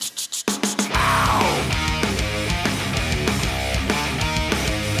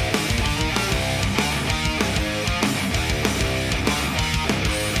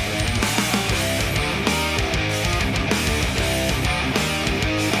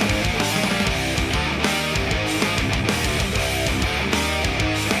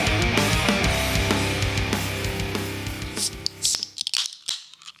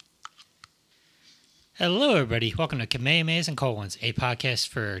Hello, everybody. Welcome to Kamehamehas and Colons, a podcast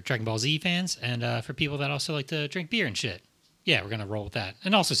for Dragon Ball Z fans and for people that also like to drink beer and shit. Yeah, we're going to roll with that.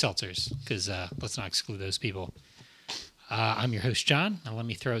 And also seltzers, because let's not exclude those people. I'm your host, John. Now let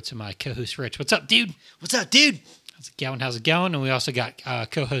me throw it to my co-host, Rich. What's up, dude? What's up, dude? How's it going? How's it going? And we also got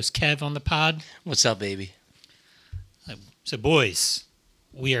co-host Kev on the pod. What's up, baby? So, boys,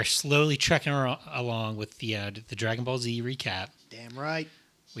 we are slowly trekking along with the Dragon Ball Z recap. Damn right.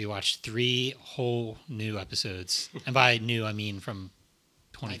 We watched 3 whole new episodes. And by new, I mean from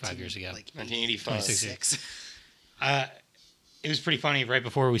 25 years ago. Like 1985. 26. It was pretty funny. Right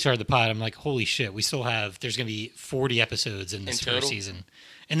before we started the pod, I'm like, holy shit, there's going to be 40 episodes in this first season.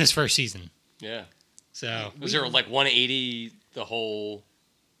 In this first season. Yeah. So. Was there like 180 the whole...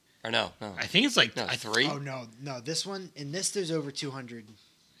 Or no. I think it's like... 3? Oh, no. This one, in this, there's over 200.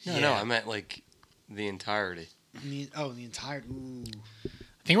 No, I meant like the entirety. The entire... Ooh.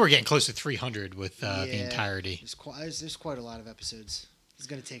 I think we're getting close to 300 with the entirety. There's quite a lot of episodes. It's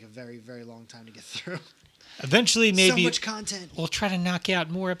going to take a very, very long time to get through. Eventually, maybe... So much content. We'll try to knock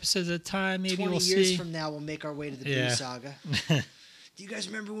out more episodes at a time. Maybe we'll see. 20 years from now, we'll make our way to the Boo Saga. Do you guys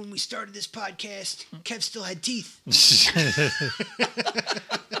remember when we started this podcast? Kev still had teeth.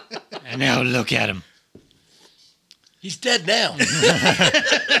 And now look at him. He's dead now.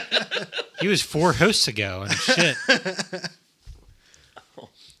 He was 4 hosts ago and shit.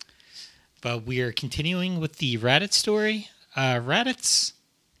 But we are continuing with the Raditz story. Raditz,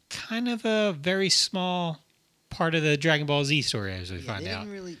 kind of a very small part of the Dragon Ball Z story, as we find out.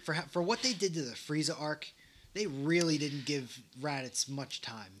 Didn't really, for what they did to the Frieza arc, they really didn't give Raditz much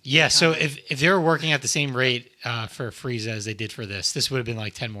time. Yeah, so if they were working at the same rate for Frieza as they did for this would have been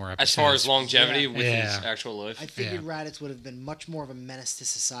like 10 more episodes. As far as longevity with his actual life. I figured Raditz would have been much more of a menace to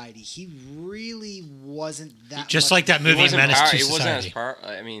society. He really wasn't that just much like that movie, Menace to Society.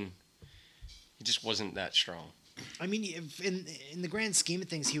 He just wasn't that strong. I mean, in the grand scheme of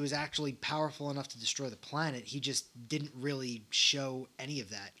things, he was actually powerful enough to destroy the planet. He just didn't really show any of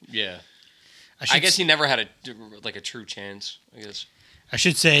that. Yeah. I guess he never had a true chance, I guess. I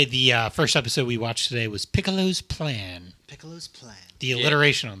should say the first episode we watched today was Piccolo's Plan. Piccolo's Plan. The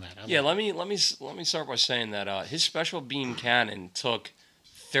alliteration on that. Let me start by saying that his special beam cannon took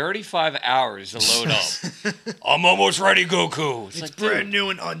 35 hours to load up. I'm almost ready, Goku. It's like, brand new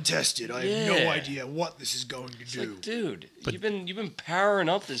and untested. I have no idea what this is going to do. Like, dude, you've been powering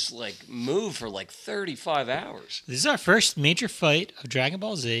up this move for 35 hours. This is our first major fight of Dragon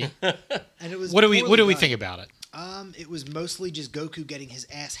Ball Z. And it was what do we think about it? It was mostly just Goku getting his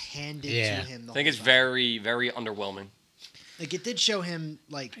ass handed to him. I think it's very, very underwhelming. It did show him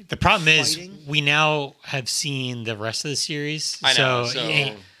the problem fighting. is we now have seen the rest of the series. I know.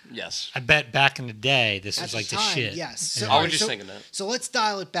 So yes. I bet back in the day this was the shit. Yes. So, I was just thinking that. So let's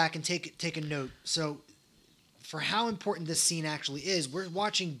dial it back and take a note. So for how important this scene actually is, we're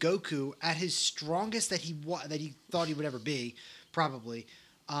watching Goku at his strongest that he thought he would ever be, probably,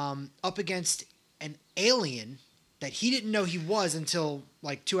 up against an alien that he didn't know he was until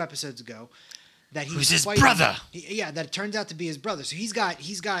 2 episodes ago. That who's his brother? That it turns out to be his brother. So he's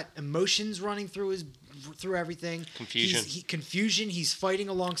got emotions running through everything. Confusion. Confusion. He's fighting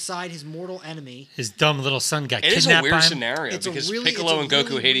alongside his mortal enemy. His dumb little son got kidnapped. It is a weird scenario because Piccolo and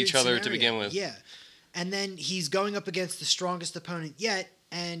Goku hate each other scenario. to begin with. Yeah, and then he's going up against the strongest opponent yet,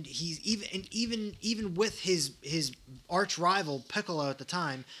 and he's even with his arch rival Piccolo at the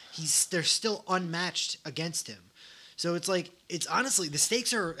time, they're still unmatched against him. So it's honestly, the stakes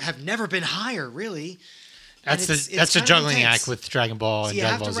have never been higher, really. That's the juggling act with Dragon Ball and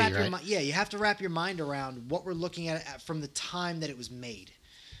Dragon Ball Z, right? You have to wrap your mind around what we're looking at from the time that it was made.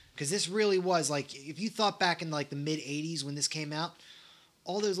 Because this really was, if you thought back in the mid-'80s when this came out,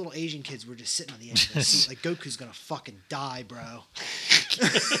 all those little Asian kids were just sitting on the edge of their seat Goku's going to fucking die, bro.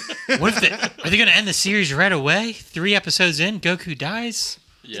 Are they going to end the series right away? 3 episodes in, Goku dies?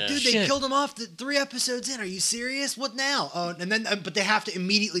 Yeah. Dude, they killed him off 3 episodes in. Are you serious? What now? Oh, and then but they have to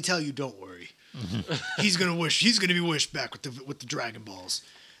immediately tell you, don't worry. Mm-hmm. He's gonna be wished back with the Dragon Balls.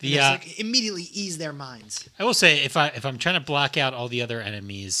 Immediately ease their minds. I will say, if I'm trying to block out all the other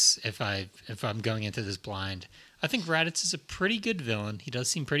enemies, if I'm going into this blind, I think Raditz is a pretty good villain. He does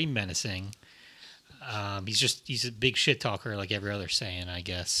seem pretty menacing. He's a big shit talker like every other Saiyan, I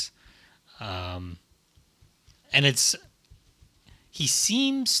guess. And he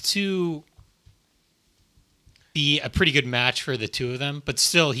seems to be a pretty good match for the two of them, but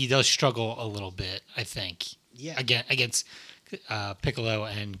still he does struggle a little bit, I think. Yeah. Against Piccolo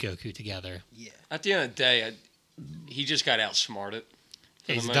and Goku together. Yeah. At the end of the day, he just got outsmarted.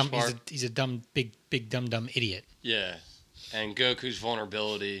 He's a dumb, big dumb idiot. Yeah. And Goku's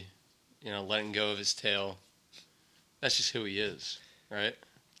vulnerability letting go of his tail. That's just who he is, right?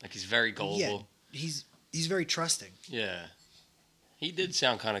 Like, he's very gullible. Yeah, he's very trusting. Yeah. He did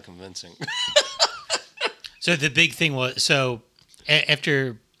sound kind of convincing. So the big thing was,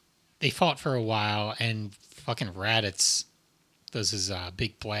 after they fought for a while and fucking Raditz does his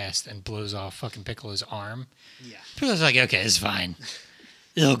big blast and blows off fucking Piccolo's arm. Yeah. Piccolo's like, okay, it's fine.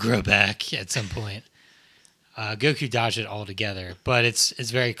 It'll grow back at some point. Goku dodged it altogether, but it's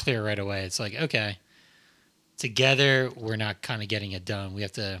very clear right away. It's like, okay, together we're not kind of getting it done. We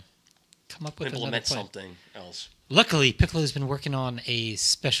have to come up with implement another plan. something else. Luckily, Piccolo's been working on a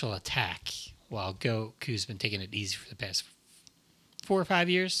special attack while Goku's been taking it easy for the past 4 or 5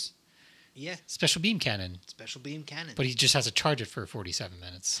 years. Yeah. Special beam cannon. Special beam cannon. But he just has to charge it for 47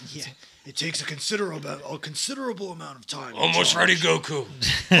 minutes. Yeah. It takes a considerable amount of time. Almost ready, Goku.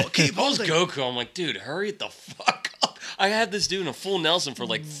 Keep I was holding. Goku. I'm like, dude, hurry the fuck up. I had this dude in a full Nelson for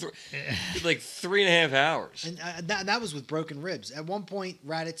like 3.5 hours. And that was with broken ribs. At one point,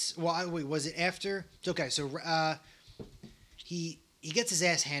 Raditz... Well, wait, was it after? Okay, so he gets his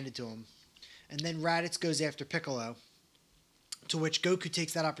ass handed to him. And then Raditz goes after Piccolo. To which Goku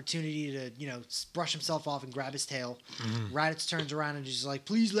takes that opportunity to, brush himself off and grab his tail. Mm-hmm. Raditz turns around and is like,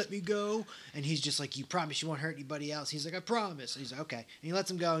 please let me go. And he's just like, you promise you won't hurt anybody else? He's like, I promise. And he's like, okay. And he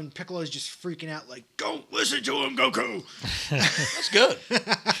lets him go, and Piccolo's just freaking out like, don't listen to him, Goku. That's good.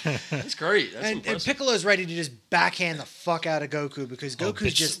 That's great. That's and impressive. Piccolo's ready to just backhand the fuck out of Goku because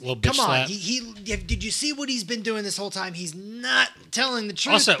Goku's just, bitch come on. slap. Did you see what he's been doing this whole time? He's not telling the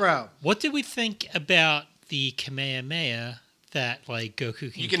truth, Also, bro. what did we think about the Kamehameha that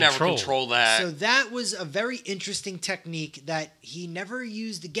Goku can You can control? never control that. So that was a very interesting technique that he never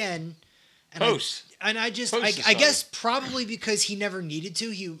used again. And I guess probably because he never needed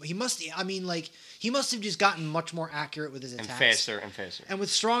to. He must have just gotten much more accurate with his attacks. And faster and faster. And with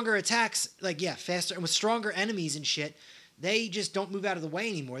stronger attacks, faster. And with stronger enemies and shit, they just don't move out of the way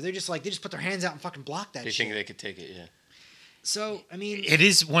anymore. They're just they just put their hands out and fucking block that shit. They think they could take it, yeah. So, I mean... It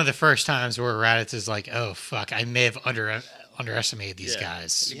is one of the first times where Raditz is like, oh, fuck, I may have underestimated these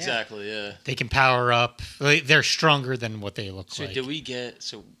guys. Exactly, yeah. They can power up. They're stronger than what they look like.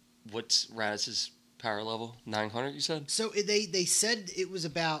 So what's Raditz's power level? 900, you said? So they said it was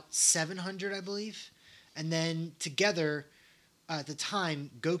about 700, I believe. And then together, at the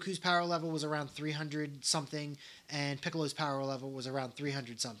time, Goku's power level was around 300 something, and Piccolo's power level was around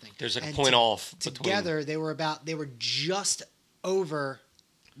 300 something. There's a point off. Together, they were just over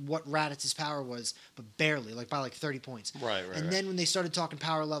what Raditz's power was, but barely, by 30 points. Right. And then when they started talking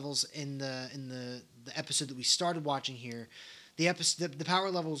power levels in the episode that we started watching here, the power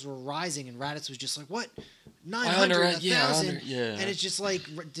levels were rising, and Raditz was just like, what? 900, 1,000? Yeah. And it's just like,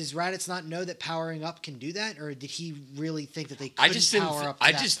 does Raditz not know that powering up can do that? Or did he really think that they couldn't power up to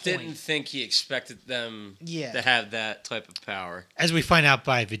I that just point? didn't think he expected them Yeah. to have that type of power. As we find out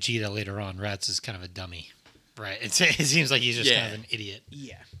by Vegeta later on, Raditz is kind of a dummy. Right. It seems like he's just kind of an idiot.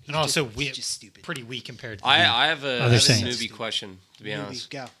 Yeah. And also he's just stupid. pretty weak compared to I have a Saiyans. newbie question, to be honest.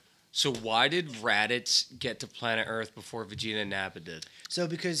 Go. So why did Raditz get to planet Earth before Vegeta and Nappa did? So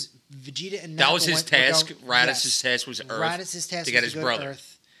because Vegeta and That Nappa was his task. Raditz's task was Earth. Raditz's task to get was his to go brother. to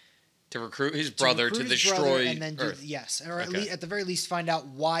Earth. To recruit his brother to destroy and then Earth. or at the very least find out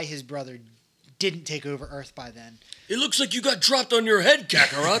why his brother didn't take over Earth by then. It looks like you got dropped on your head,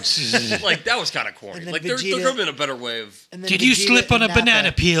 Kakarot. That was kind of corny. There could have been a better way of... Did you slip on a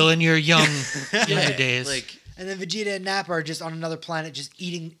banana peel in your younger days? And then Vegeta and Nappa are just on another planet, just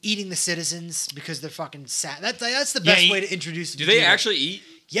eating the citizens because they're fucking sad. That's the best way to introduce. Do Vegeta. they actually eat?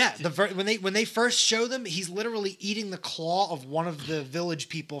 Yeah, when they first show them, he's literally eating the claw of one of the village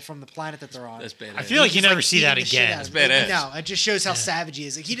people from the planet that they're on. That's badass. I feel like you never see that again. That's badass. No, it just shows how savage he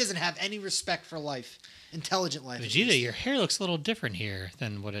is. He doesn't have any respect for life, intelligent life. Vegeta, your hair looks a little different here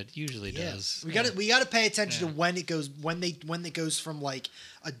than what it usually does. We got to pay attention to when it goes from a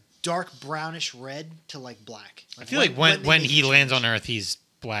dark brownish red to black. I feel like when he lands on Earth, he's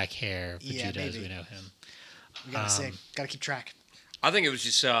black hair. Vegeta, as we know him. We gotta keep track. I think it was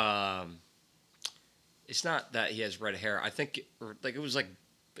just. It's not that he has red hair. I think it was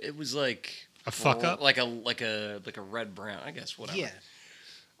like a fuck up, like a red brown. I guess whatever. Yeah.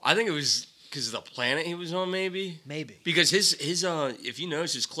 I think it was because of the planet he was on, maybe. Because his if you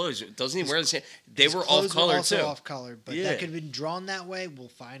notice his clothes, doesn't he wear the same? They were off color too. Off color, but that could have been drawn that way. We'll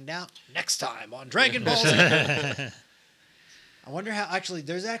find out next time on Dragon Ball Z. I wonder how. Actually,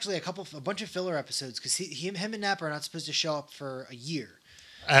 there's actually a bunch of filler episodes because him and Nappa are not supposed to show up for a year.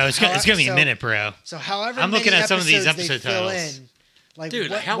 Oh, it's gonna be a minute, bro. So, however, I'm looking at some of these episode episode titles.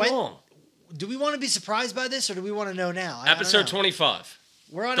 Dude, how long? Do we want to be surprised by this, or do we want to know now? Episode 25.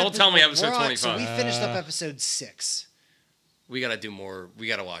 We're on. Don't tell me episode we're on- 25. So we finished up episode 6, We gotta do more. We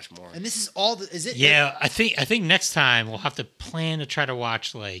gotta watch more. and this is all. Is it? Yeah, I think next time we'll have to plan to try to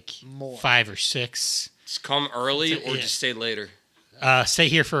watch like More. 5 or 6. Just come early or Yeah. just stay later. Stay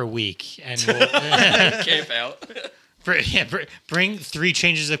here for a week and we'll Camp out. bring 3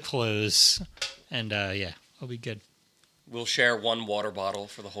 changes of clothes, and yeah, we'll be good. We'll share one water bottle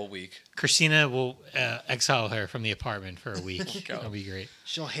for the whole week. Christina will exile her from the apartment for a week. Go. That'll be great.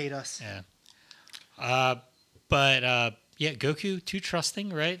 She'll hate us. Yeah. But yeah, Goku too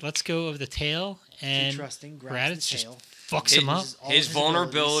trusting, right? Let's go of the tail and Too trusting. Grabs Raditz the just tail. fucks him up. Uses all His of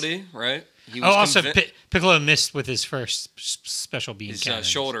vulnerability, right? He Oh, also convi- Piccolo missed with his first special beam his cannon.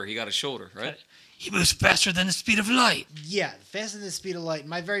 shoulder. He got a shoulder, right? He moves faster than the speed of light. Yeah, faster than the speed of light.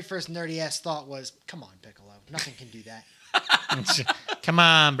 My very first nerdy ass thought was, "Come on, Piccolo, nothing can do that." Come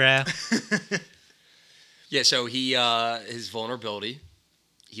on, bro. Yeah. So he his vulnerability.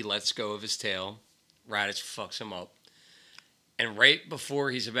 He lets go of his tail. Raditz fucks him up. And right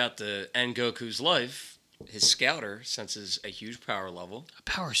before he's about to end Goku's life, his scouter senses a huge power level. A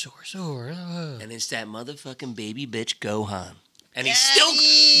power source. And it's that motherfucking baby bitch Gohan. And he's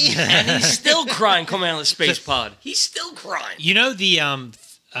still crying coming out of the space pod. He's still crying. You know the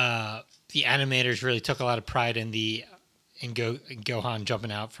animators really took a lot of pride in Gohan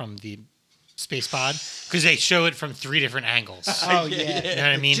jumping out from the space pod because they show it from 3 different angles. Oh yeah. You know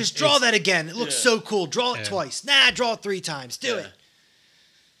what I mean? Just draw that again. It looks so cool. Draw it Yeah. twice. Nah, draw it 3 times. Do Yeah. it.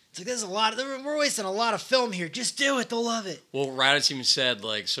 It's like there's a lot. We're wasting a lot of film here. Just do it. They'll love it. Well, Raditz even said,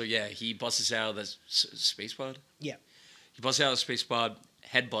 like, so yeah, he busts out of the space pod. Yeah. He busts out of the space pod,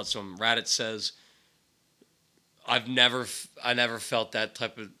 headbutts him. Raditz says, I never felt that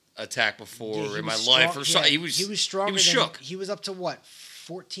type of attack before Yeah, he in my was life. strong- Or something. yeah, He was stronger. He was than, shook. He was up to what?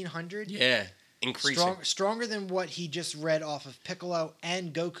 1,400. Yeah, increasing. Stronger than what he just read off of Piccolo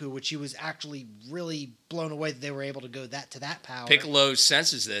and Goku, which he was actually really blown away that they were able to go to that power. Piccolo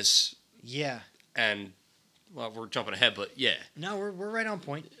senses this, Yeah. and well, we're jumping ahead, but yeah, No, we're right on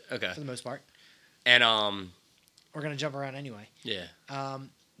point okay. for the most part. And We're gonna jump around anyway. yeah,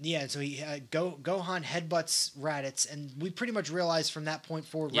 Yeah, so he Gohan headbutts Raditz, and we pretty much realized from that point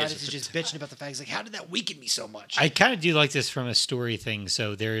forward, Yeah, Raditz so is just bitching about the fact, he's like, how did that weaken me so much? I kind of do like this from a story thing.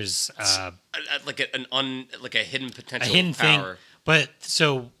 So there's like a hidden a potential hidden power. thing. But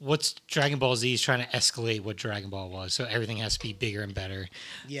so what's Dragon Ball Z is trying to escalate what Dragon Ball was. So everything has to be bigger and better.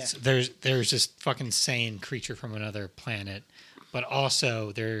 Yeah. So there's this fucking insane creature from another planet. But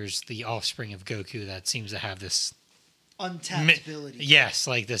also there's the offspring of Goku that seems to have this Untapped ability. Yes,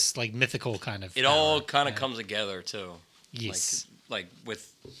 like this like mythical kind of It power. all kind of Yeah. comes together too. Yes. Like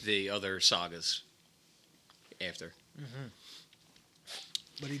with the other sagas after.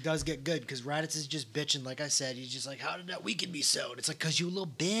 But he does get good, because Raditz is just bitching, like I said. He's just like, how did that weaken me so? And it's like, because you little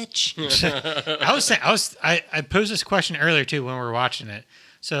bitch. I posed this question earlier too when we were watching it.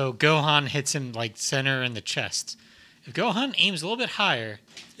 So Gohan hits him like center in the chest. If Gohan aims a little bit higher,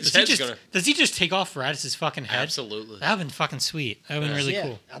 His does head's he just take off Raditz's fucking head? Absolutely. That would have been fucking sweet. That would have been really yeah,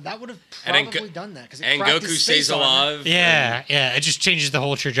 cool. That would have And then probably done that. Cause it And cracked Goku his stays space armor. alive. Yeah, yeah. It just changes the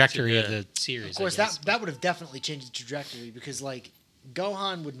whole trajectory of Yeah. the series. Of course, I guess. that would have definitely changed the trajectory, because, like,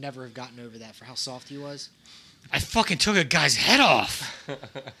 Gohan would never have gotten over that for how soft he was. I fucking took a guy's head off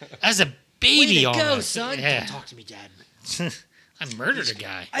as a baby. Way to go, almost. son. Yeah. Don't talk to me, Dad. I murdered a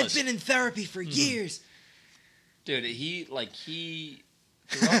guy. I've been in therapy for years. Dude, he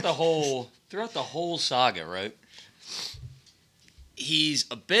throughout the whole saga, right? He's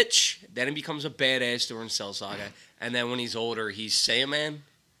a bitch, then he becomes a badass during Cell Saga, and then when he's older, he's Saiyaman.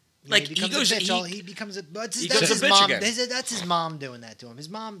 Yeah, Like, he he becomes goes- a bitch. he- He becomes a. That's his, he that's goes a his bitch mom. again. That's his mom doing that to him. His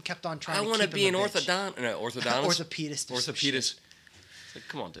mom kept on trying I to want to keep be him an a bitch. orthodontist. Orthopedist. or some shit. Orthopedist. It's like,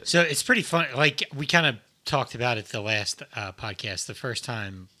 come on, dude. So it's pretty fun. Like we kind of talked about it the last podcast. The first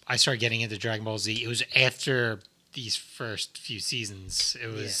time I started getting into Dragon Ball Z, it was after these first few seasons. It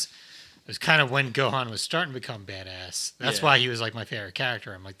was kind of when Gohan was starting to become badass. That's Yeah. why he was like my favorite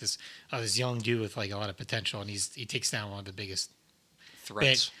character. I'm like this young dude with like a lot of potential, and he takes down one of the biggest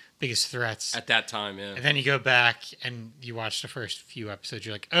threats. At that time, yeah. And then you go back and you watch the first few episodes.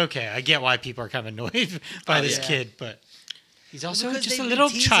 You're like, okay, I get why people are kind of annoyed by this yeah. kid, but he's also Because just a they've little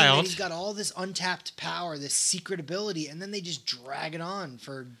been teasing that child. He's got all this untapped power, this secret ability, and then they just drag it on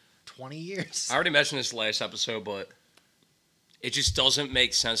for 20 years. I already mentioned this last episode, but it just doesn't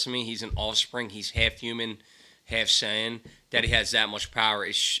make sense to me. He's an offspring. He's half human, half Saiyan. That he has that much power.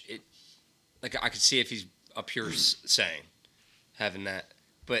 Like I could see if he's a pure Saiyan, having that.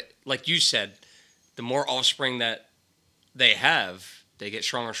 But like you said, the more offspring that they have, they get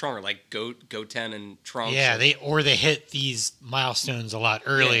stronger and stronger, like Goten and Trunks. Yeah, they hit these milestones a lot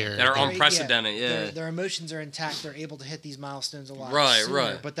earlier. that are unprecedented. Yeah, their emotions are intact. They're able to hit these milestones a lot Right, sooner,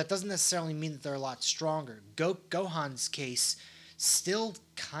 right. But that doesn't necessarily mean that they're a lot stronger. Gohan's case still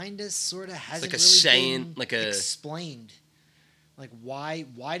kind of, sort of hasn't like a really Saiyan, been explained. Like why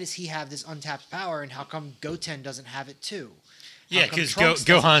does he have this untapped power, and how come Goten doesn't have it too? Yeah, because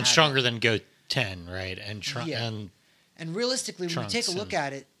Gohan's stronger than Goten, right? And realistically, when you Trunks take a look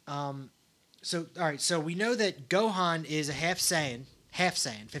at it, so we know that Gohan is a half Saiyan,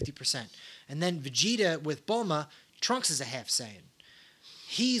 50%, and then Vegeta with Bulma, Trunks is a half Saiyan.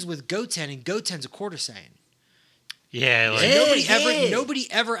 He's with Goten, and Goten's a quarter Saiyan. Yeah, like, Nobody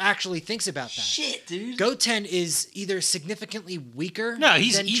ever actually thinks about that. Shit, dude. Goten is either significantly weaker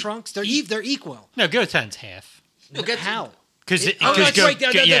than Trunks. They're equal. No, Goten's half. How? Because that's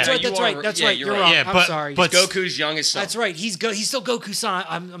right. That's right. You're You're right. wrong. I'm sorry. But Goku's youngest son. That's right. He's still Goku's son.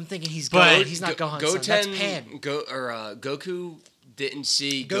 I'm thinking he's But Gohan. He's not Gohan's son. That's Pan. Goku didn't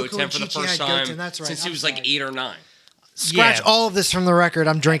see Goku Goten and for the Chi-Chi first had time Goten, that's right. since he I'm was sorry. like 8 or 9 Scratch all of this from the record.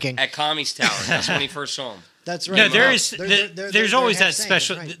 I'm drinking. at Kami's Tower. That's when he first saw him. That's right. No, They're there's always half that Saiyans,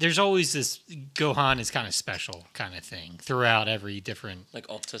 special. right. There's always this Gohan is kind of special kind of thing throughout every different. Like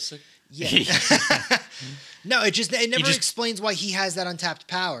autistic. Yeah. No, it never just- explains why he has that untapped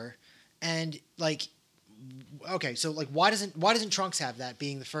power, and like, okay, so like, why doesn't Trunks have that,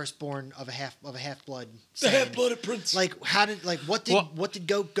 being the firstborn of a half blood? The half-blooded prince. Like, what did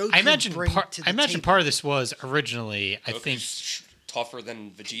Goku I imagine bring to the table? part of this was originally. I think Goku's tougher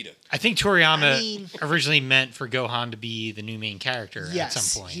than Vegeta. Toriyama originally meant for Gohan to be the new main character Yes, at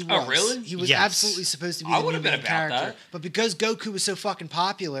some point. he was. Oh, really? He was Yes. absolutely supposed to be I the new would've been main about character. that. But because Goku was so fucking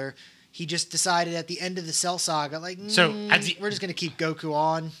popular, he just decided at the end of the Cell Saga, like, we're just gonna keep Goku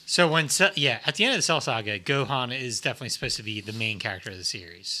on. So at the end of the Cell Saga, Gohan is definitely supposed to be the main character of the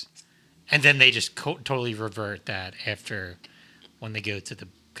series, and then they just totally revert that after when they go to the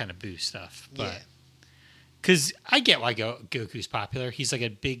kind of Boo stuff. But because I get why Goku's popular, he's like a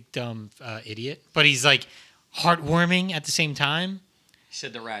big dumb idiot, but he's like heartwarming at the same time. He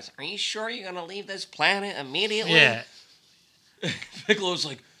said to Raditz, "Are you sure you're gonna leave this planet immediately?" Yeah, Piccolo's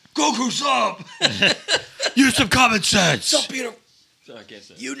like, "Goku's up." use some common sense. Stop being a. So I can't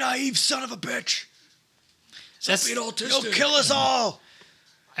say. You naive son of a bitch! That's, being autistic. You'll kill us all!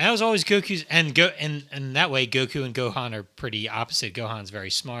 that was always Goku's, and that way Goku and Gohan are pretty opposite. Gohan's very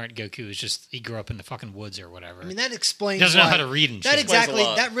smart. Goku is he grew up in the fucking woods or whatever. I mean, that explains. Doesn't know why, how to read and that shit. exactly. Explains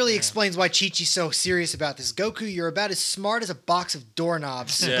a lot. That really explains why Chi-Chi's so serious about this. Goku, you're about as smart as a box of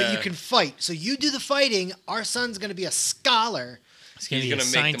doorknobs, but Yeah. you can fight. So you do the fighting. Our son's gonna be a scholar. He's He's be gonna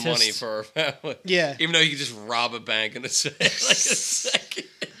a make the money scientist. for our family. Yeah. Even though he could just rob a bank in a second.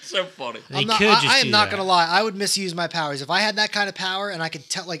 It's so funny. They could just I am do not that. gonna lie. I would misuse my powers if I had that kind of power and I could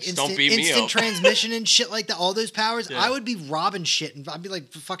tell like don't beat me instant up. transmission and shit like that. All those powers, Yeah. I would be robbing shit and I'd be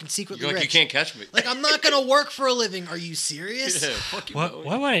like fucking secretly You're like, rich. you can't catch me. Like, I'm not gonna work for a living. Are you serious? Yeah, fuck you. What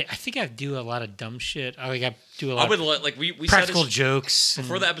Bowie. would I think I do a lot of dumb shit. I do a lot I would of like we practical said this jokes.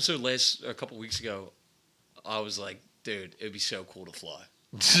 before the episode a couple weeks ago. I was like, dude, it'd be so cool to fly.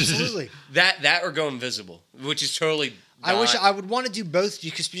 Absolutely. That or go invisible, which is totally. I wish I would want to do both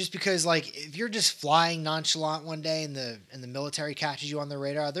because like if you're just flying nonchalant one day and the military catches you on their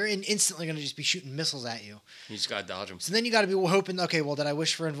radar, they're instantly going to just be shooting missiles at you. You just gotta dodge them. So then you got to be hoping. Okay, well, did I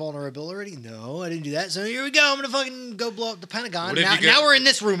wish for invulnerability? No, I didn't do that. So here we go. I'm gonna fucking go blow up the Pentagon. What if Now, you could- now we're in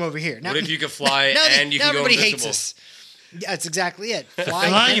this room over here. Now, What if you could fly now, and you now can go everybody invisible? hates us. Yeah, that's exactly it. Flying,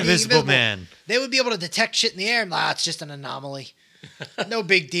 Flying and being invisible man. They would be able to detect shit in the air. It's just an anomaly. No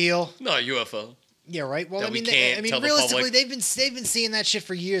big deal. No, UFO. Yeah, right. Well, That I we mean, can't tell the realistically, public. they've been seeing that shit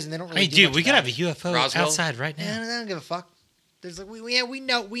for years, and they don't really. Hey, do dude, much we could about have a UFO Roswell? outside right it. Yeah, now. they don't give a fuck. There's like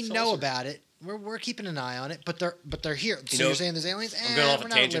we know about it. We're keeping an eye on it, but they're here. So know, you're saying there's aliens? I'm going off we're a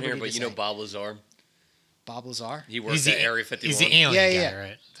not at tangent here, liberty but to you know say. Bob Lazar. Bob Lazar. He worked at Area 51. He's the alien Yeah, guy, yeah.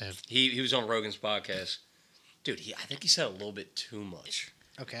 right? He was on Rogan's podcast. Dude, I think he said a little bit too much.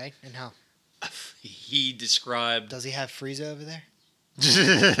 Okay, and how He described does he have Frieza over there?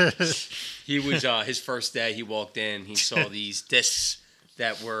 he was his first day. He walked in. He saw these discs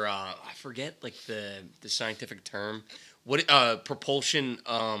that were I forget like the scientific term. What propulsion?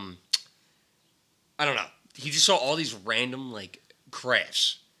 I don't know. He just saw all these random like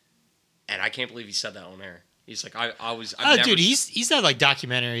crafts, and I can't believe he said that on air. He's like, I've never, dude, he's had like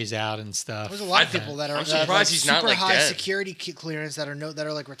documentaries out and stuff. There's a lot of people that are I'm that have, surprised he's not, super like, high dead. security clearance that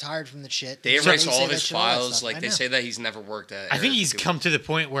are like retired from the shit. They So erase they all say of that his shit, all that files. stuff. Like I they know. say that he's never worked at. I think Area he's 51. come to the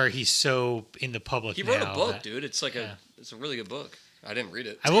point where he's so in the public He now. wrote a book, that- dude. It's like Yeah. it's a really good book. I didn't read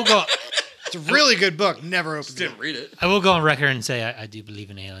it. I will go. It's a really good book. Never opened Just it. didn't read it. I will go on record and say I do believe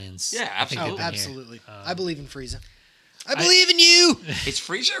in aliens. Yeah, I think absolutely. they've been here. Absolutely. I believe in Frieza. I believe in you. Is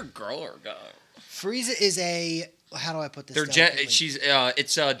Frieza a girl or a guy? Frieza is a. How do I put this? They're delicately?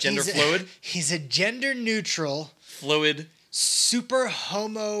 it's gender fluid. He's a gender neutral, Fluid. super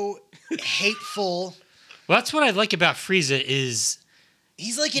homo, hateful. Well, that's what I like about Frieza is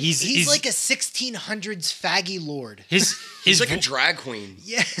He's like he's like a 1600s faggy lord. his He's like a drag queen.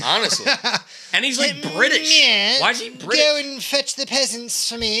 Yeah, Honestly. And he's like British. Yeah. Why is he British? Go and fetch the peasants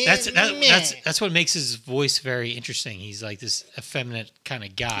for me. that's what makes his voice very interesting. He's like this effeminate kind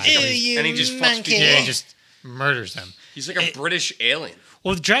of guy. Ew, But he's- you and he just fucks monkey. people yeah, up. he just murders them. He's like a British alien.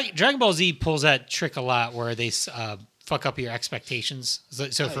 Well, Dragon Ball Z pulls that trick a lot where they fuck up your expectations.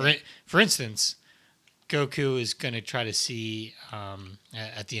 So for instance, Goku is going to try to see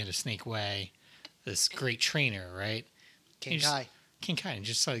at the end of Snake Way this great trainer, right? King He's just- Kai. King Kai, and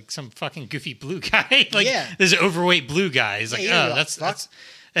just like some fucking goofy blue guy, like Yeah. this overweight blue guy. He's like, Yeah, oh,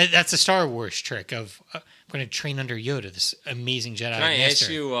 that's a Star Wars trick of I'm going to train under Yoda, this amazing Jedi Can I master, ask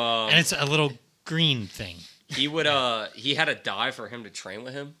you? and it's a little green thing. He would. He had to die for him to train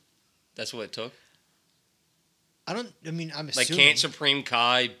with him. That's what it took. I'm Like, assuming. can't Supreme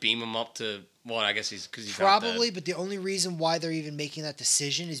Kai beam him up to? Well, I guess he's not Probably, dead. but the only reason why they're even making that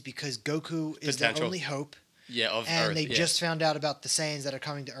decision is because Goku is their Potential. only hope, Yeah, of and Earth. they yeah. just found out about the Saiyans that are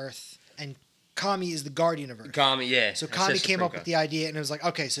coming to Earth, and Kami is the guardian of Earth. Kami. Yeah. So I said Kami came Supreme up Kai. with the idea, and it was like,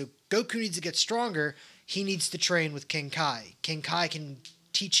 okay, so Goku needs to get stronger. He needs to train with King Kai. King Kai can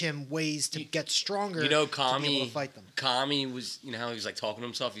teach him ways to get stronger. You know, to be Kami. able to fight them. Kami was. You know how he was like talking to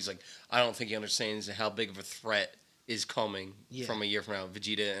himself. He's like, I don't think he understands how big of a threat is coming from a year from now.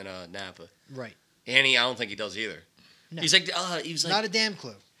 Vegeta and Nappa. Right. And I don't think he does either. No. He's like, he was like, Not a damn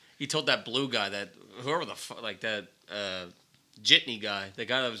clue. he told that blue guy that whoever the like that jitney guy, the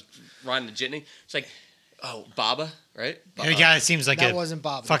guy that was riding the jitney. It's like, oh, Baba, right? The guy that seems like That a wasn't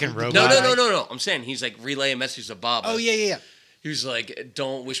Bob. fucking The robot. No. I'm saying he's like relaying messages to Baba. Oh yeah. He was like,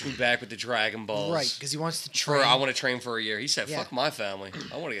 don't wish me back with the Dragon Balls. Right, because he wants to For train. I want to train for a year. He said, Yeah. fuck my family.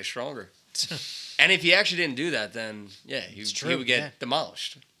 I want to get stronger. And if he actually didn't do that, then he true, would get yeah.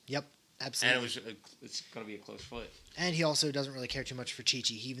 demolished. Yep, And absolutely. it's going to be a close fight. And he also doesn't really care too much for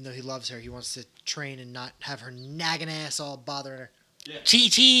Chi-Chi. Even though he loves her, he wants to train and not have her nagging ass all bothering her.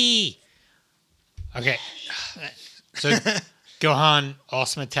 Chi-Chi. Okay. So Gohan,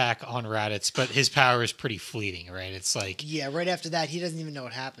 awesome attack on Raditz, but his power is pretty fleeting, right? It's like, Yeah, right after that, he doesn't even know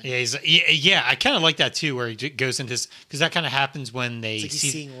what happened. yeah, I kind of like that too, where he goes into this, because that kind of happens when they It's like he's see,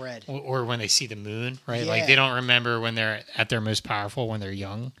 seeing red. or when they see the moon, right? Like Yeah. they don't remember when they're at their most powerful when they're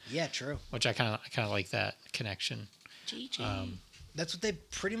young, Yeah, true. which I kind of like that connection. That's what they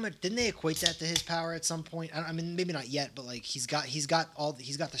pretty much didn't they equate that to his power at some point? I mean, maybe not yet, but like he's got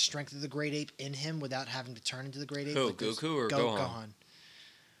the strength of the great ape in him without having to turn into the great ape. Who, Like there's Goku or Gohan?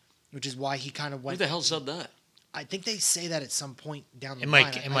 Which is why he kind of Who went. the hell said that? I think they say that at some point down the It line.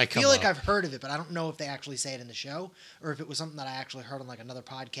 might- it I might feel come like up. I've heard of it, but I don't know if they actually say it in the show or if it was something that I actually heard on like another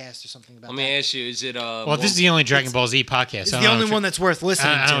podcast or something about Let me that. ask you, is it... Well, this is the only Dragon Ball Z podcast. It's so I the don't know only what one that's worth you're-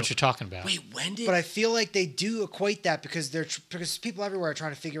 listening I don't know to. what you're talking about. Wait, when did... But I feel like they do equate that because because people everywhere are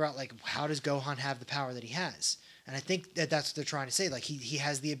trying to figure out like how does Gohan have the power that he has, and I think that's what they're trying to say. Like he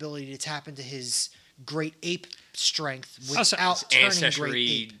has the ability to tap into his great ape strength Also, without turning great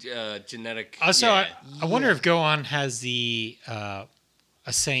ancestry, ape. genetic... Also, yeah. I wonder Yeah. if Gohan has the a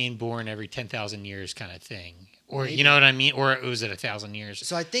Saiyan born every 10,000 years kind of thing, or Maybe. you know what I mean, or was it 1,000 years?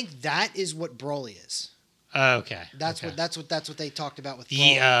 So I think that is what Broly is. Okay, That's okay. what they talked about with the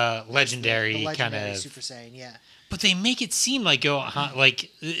Broly. legendary, The kind legendary of. Super Saiyan. Yeah. But they make it seem like Gohan,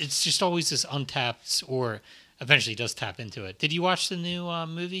 like it's just always this untapped, or eventually does tap into it. Did you watch the new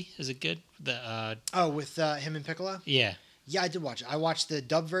movie? Is it good? The Oh, with him and Piccolo. yeah. Yeah, I did watch it. I watched the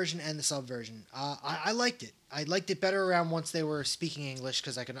dub version and the sub version. I liked it. I liked it better around once they were speaking English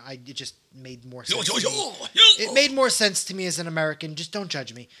because it just made more sense. To me. It made more sense to me as an American. Just don't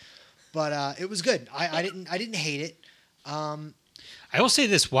judge me. But it was good. I didn't hate it. I will say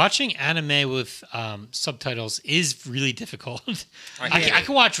this: watching anime with subtitles is really difficult. I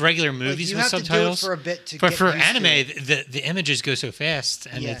can watch regular movies you with have subtitles to do it for a bit to but get for used to anime, it. the images go so fast,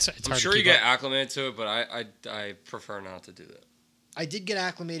 and Yeah. it's I'm hard sure to you keep get up. acclimated to it, but I prefer not to do that. I did get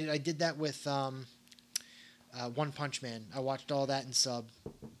acclimated. I did that with One Punch Man. I watched all that in sub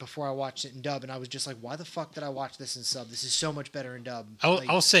before I watched it in dub, and I was just like, why the fuck did I watch this in sub? This is so much better in dub.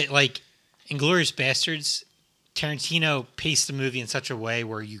 I'll say, like, Inglourious Bastards, Tarantino paced the movie in such a way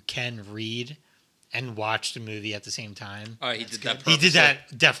where you can read and watched a movie at the same time. Oh, he did that. He did purposely?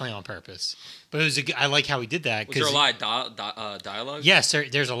 that definitely on purpose. But it was I like how he did that. Was there a lot of dialogue? Yes,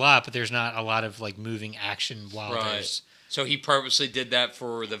 there's a lot, but there's not a lot of like moving action while Right. there's So he purposely did that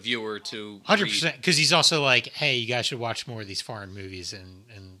for the viewer to 100%. Because he's also like, hey, you guys should watch more of these foreign movies, and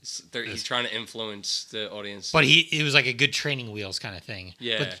He's trying to influence the audience. but it was like a good training wheels kind of thing.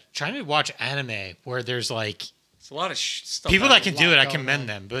 Yeah. But trying to watch anime where there's like it's a lot of stuff. people that can do it, I going commend on.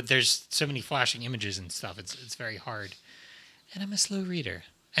 them. But there's so many flashing images and stuff. It's very hard. And I'm a slow reader.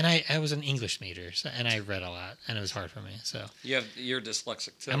 And I was an English major, and I read a lot, and it was hard for me. So You're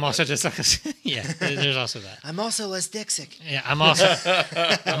dyslexic too. I'm also just yeah. There's also that. I'm also less dixic. Yeah, I'm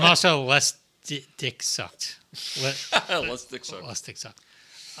also less dick sucked. Let's dick suck. Less dick sucked.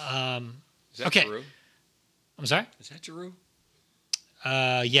 Is that okay. Drew? I'm sorry. Is that Drew?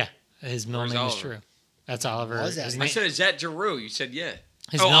 Yeah. His middle Where's name is Oliver? Drew. That's Oliver. Was that? His I name- said, is that Drew? You said yeah.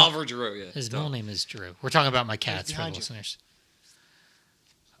 His oh, middle- Oliver Drew. Yeah. His Duh. middle name is Drew. We're talking about my cats for the behind you. listeners.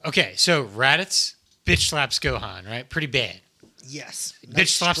 Okay, so Raditz bitch slaps Gohan, right? Pretty bad. Yes. Bitch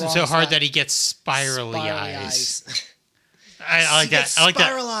slaps him so hard that he gets spirally eyes. I like that. I like that.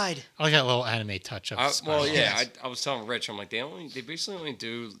 Spiral-eyed. I like that little anime touch of Well, spiral yeah. eyes. I was telling Rich, I'm like, they basically only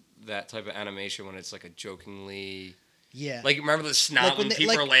do that type of animation when it's like a jokingly. Yeah. Like, remember the snot Like when, when they-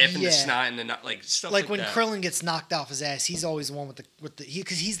 people like- are laughing, yeah. the snot and the not, like stuff like like when that. Krillin gets knocked off his ass, he's always the one with the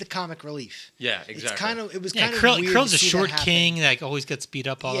because he's the comic relief. Yeah, exactly. It was Yeah, kind of weird Krill's to a see short that happen. king that always gets beat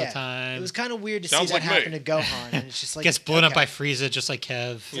up all Yeah, the time. It was kind of weird to Sounds see like that me. happen to Gohan, and it's just like Gets blown up okay. by Frieza just like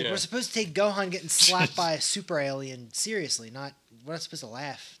Kev. It's like Yeah. we're supposed to take Gohan getting slapped by a super alien seriously, not we're not supposed to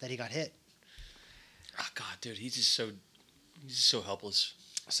laugh that he got hit. Oh God, dude, he's just so helpless.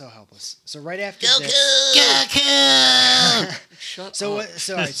 So helpless. So right after Goku! Shut So up.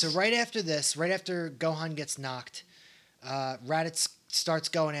 all right. So right after this, right after Gohan gets knocked, Raditz starts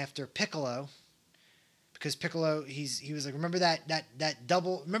going after Piccolo because Piccolo he was like, remember that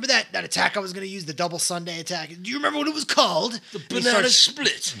attack I was gonna use, the double Sunday attack. Do you remember what it was called? The And he banana starts-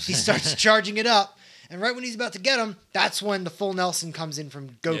 split. He starts charging it up, and right when he's about to get him, that's when the full Nelson comes in from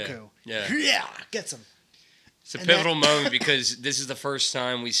Goku. Yeah. Gets him. It's a And pivotal moment because this is the first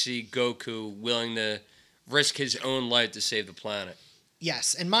time we see Goku willing to risk his own life to save the planet.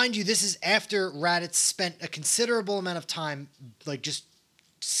 Yes, and mind you, this is after Raditz spent a considerable amount of time, like just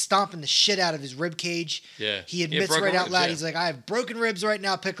stomping the shit out of his rib cage. Yeah. He admits broken right out ribs, loud, yeah. he's like, I have broken ribs right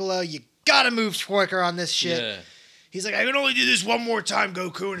now, Piccolo. You gotta move quicker on this shit. Yeah. He's like, I can only do this one more time,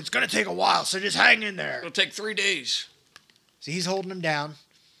 Goku, and it's gonna take a while, so just hang in there. It'll take 3 days. So he's holding him down,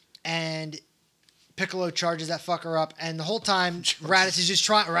 and Piccolo charges that fucker up, and the whole time Raditz is just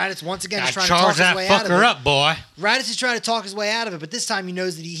trying. Raditz once again is trying to talk Charge his that way out of fucker it. up, boy. Raditz is trying to talk his way out of it, but this time he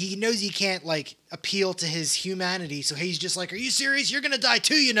knows that he knows he can't like appeal to his humanity, so he's just like, "Are you serious? You're gonna die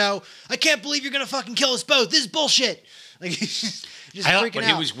too, you know? I can't believe you're gonna fucking kill us both. This is bullshit." Like he's just freaking But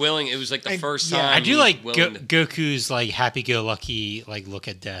out. he was willing. It was like the And- first yeah. time. I do he was like willing to- Goku's like happy-go-lucky like look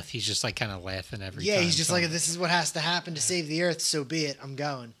at death. He's just like kind of laughing every time. He's just so- like, "This is what has to happen to save the Earth. So be it. I'm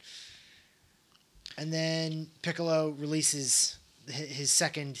going." And then Piccolo releases his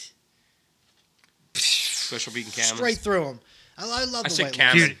second special beating cameras. straight through him. I love I the said white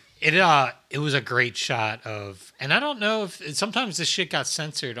camera. Dude, it was a great shot of, and I don't know if sometimes this shit got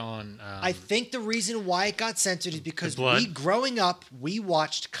censored on. I think the reason why it got censored is because blood? growing up, we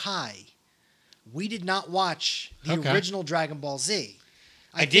watched Kai. We did not watch the Okay. original Dragon Ball Z.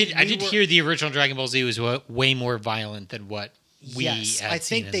 I think did hear the original Dragon Ball Z was way more violent than what we. Yes, had I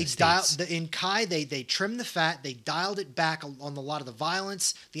seen think in they the dialed States. in Kai. They trimmed the fat. They dialed it back on a lot of the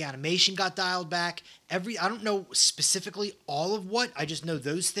violence. The animation got dialed back. I don't know specifically all of what. I just know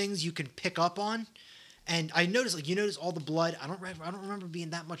those things you can pick up on. And I noticed, like you notice all the blood. I don't remember being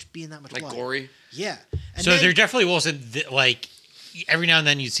that much Like blood. gory. Yeah. And So then- there definitely wasn't like every now and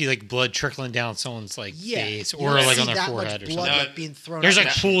then you'd see like blood trickling down someone's like face you or don't like see on their that forehead or much blood something. like being thrown. There's out.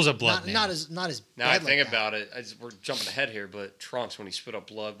 like pools of blood. not as Now I bad think like about it, we're jumping ahead here, but Trunks when he spit up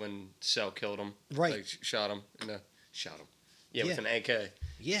blood when Cell killed him, Right. Like, shot him. Yeah, with Yeah. an AK.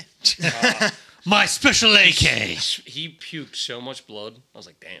 Yeah. My special AK. He puked so much blood. I was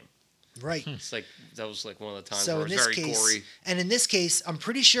like, damn. Right. It's like that was like one of the times So where in it was this very case, gory. and in this case, I'm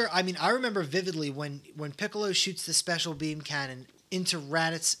pretty sure. I mean, I remember vividly when Piccolo shoots the special beam cannon into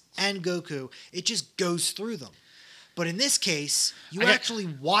Raditz and Goku, it just goes through them. But in this case, you actually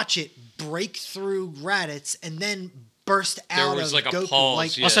watch it break through Raditz and then burst out was of like a Goku.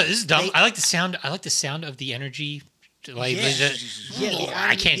 pause, yeah. Also, this is dumb. They- I like the sound. I like the sound of the energy. Like,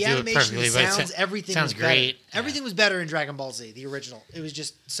 I can't the do it animation, perfectly, the but it sounds, everything sounds was better. great. Everything was better in Dragon Ball Z, the original. It was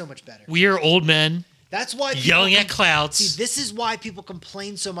just so much better. We are old men, That's why people Yelling at clouds. See, this is why people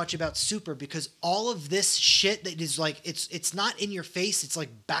complain so much about Super, because all of this shit that is like it's not in your face. It's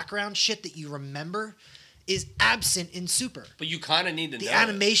like background shit that you remember is absent in Super. But you kind of need to know. The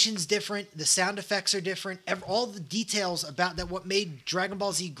animation's different. The sound effects are different. All the details about that, what made Dragon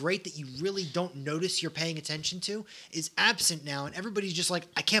Ball Z great that you really don't notice you're paying attention to, is absent now. And everybody's just like,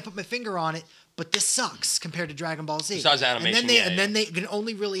 I can't put my finger on it, but this sucks compared to Dragon Ball Z. Besides animation, and then they can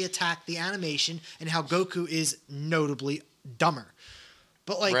only really attack the animation and how Goku is notably dumber.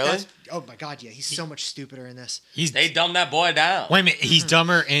 But like, really? Oh my god, yeah, he's so much stupider in this. They dumbed that boy down. Wait a minute, he's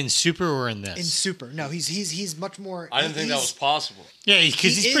dumber in Super or in this? In Super, no, he's much more. I didn't think that was possible. Yeah,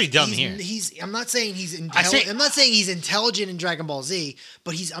 because he's pretty dumb here. I'm not saying he's intelligent. I'm not saying he's intelligent in Dragon Ball Z,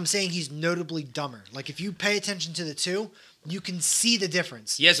 but I'm saying he's notably dumber. Like if you pay attention to the two, you can see the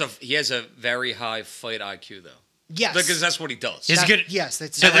difference. He has a very high fight IQ though. Yes, because that's what he does. He's good. Yes,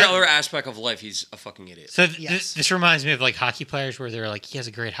 that's so every other aspect of life, he's a fucking idiot. So this reminds me of like hockey players where they're like, he has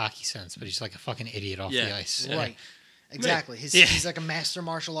a great hockey sense, but he's like a fucking idiot off the ice. Right. Exactly. He's like a master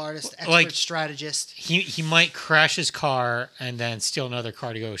martial artist, expert strategist. He might crash his car and then steal another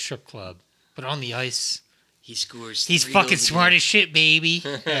car to go to a strip club, but on the ice, he scores. He's fucking smart as shit, baby.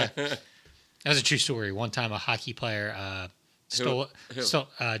 Yeah. That was a true story. One time, a hockey player stole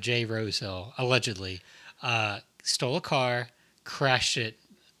Jay Rosehill allegedly stole a car, crashed it,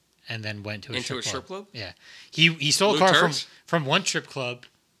 and then went to a strip club. Yeah, he stole a car from one strip club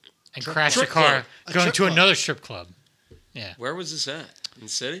and crashed a car going to another strip club. Yeah. Where was this at? In the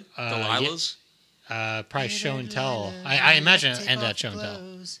city? Delilah's? Yeah. Probably show and tell. I imagine it ended at show and tell.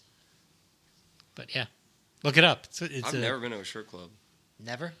 But yeah, look it up. I've never been to a strip club.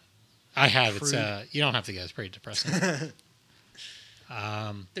 Never? I have. It's you don't have to go. It's pretty depressing.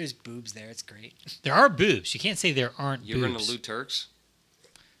 There's boobs there. It's great. There are boobs. You can't say there aren't you boobs. You ever been to Lou Turks?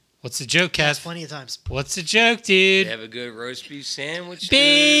 What's the joke, Cass? Plenty of times. What's the joke, dude? They have a good roast beef sandwich,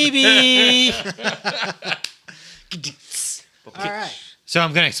 baby. All right. So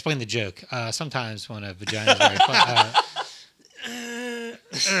I'm going to explain the joke. Sometimes when a vagina is very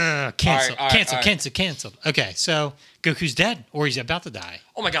canceled. Okay, so Goku's dead, or he's about to die.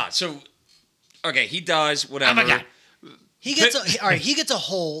 Oh my god! So, okay, he dies. Whatever. Oh my god! He gets a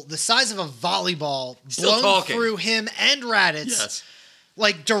hole the size of a volleyball blown through him and Raditz. Yes.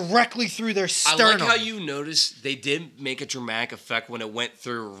 Like directly through their sternum. I like how you noticed they did make a dramatic effect when it went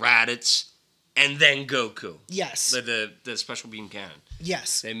through Raditz and then Goku. Yes. The special beam cannon.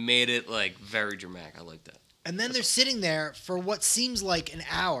 Yes. They made it like very dramatic. I like that. And then they're sitting there for what seems like an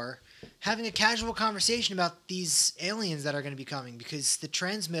hour having a casual conversation about these aliens that are going to be coming, because the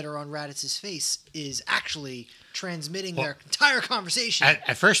transmitter on Raditz's face is actually transmitting their entire conversation.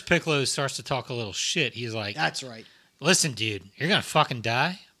 At first, Piccolo starts to talk a little shit. He's like, "That's right. Listen, dude, you're going to fucking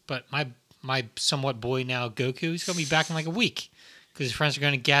die, but my somewhat boy now, Goku, he's going to be back in like a week because his friends are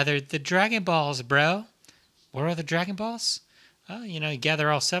going to gather the Dragon Balls, bro." What are the Dragon Balls? You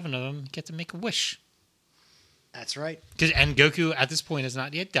gather all 7 of them, you get to make a wish. That's right. And Goku, at this point, has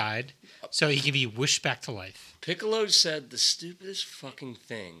not yet died, so he can be wished back to life. Piccolo said the stupidest fucking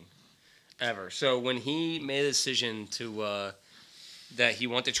thing ever. So when he made a decision to that he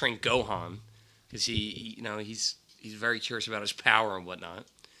wanted to train Gohan, because he's very curious about his power and whatnot.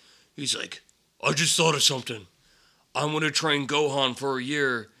 He's like, I just thought of something. I'm going to train Gohan for a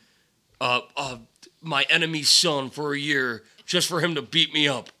year, my enemy's son for a year, just for him to beat me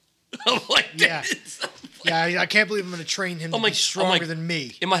up. I'm like, yeah. I can't believe I'm going to train him to be stronger than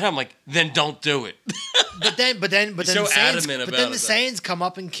me. In my head, I'm like, then don't do it. but then so adamant about the Saiyans come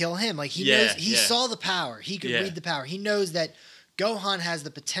up and kill him. Like knows, he saw the power. He could read the power. He knows that Gohan has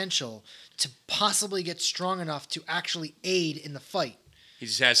the potential to possibly get strong enough to actually aid in the fight. He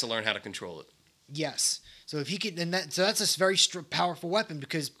just has to learn how to control it. Yes. So if he can, so that's a very powerful weapon,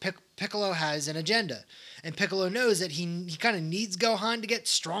 because Piccolo has an agenda, and Piccolo knows that he kind of needs Gohan to get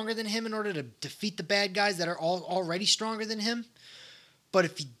stronger than him in order to defeat the bad guys that are already stronger than him. But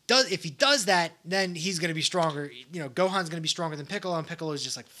if he does that, then he's going to be stronger. Gohan's going to be stronger than Piccolo, and Piccolo's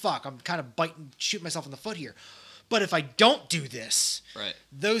just like, fuck, I'm kind of shooting myself in the foot here. But if I don't do this, right,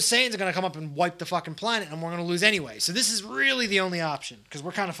 those Saiyans are going to come up and wipe the fucking planet, and we're going to lose anyway. So this is really the only option, because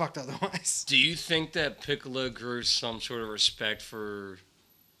we're kind of fucked otherwise. Do you think that Piccolo grew some sort of respect for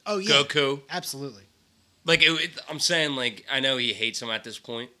Goku? Absolutely. Like, I'm saying, like, I know he hates him at this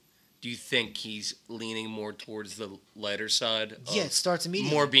point. Do you think he's leaning more towards the lighter side? Yeah, it starts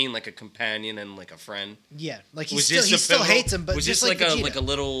immediately. More being like a companion and like a friend. Yeah, like he still hates him, but was just this like a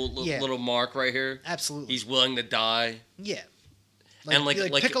little mark right here? Absolutely. He's willing to die. Yeah, and like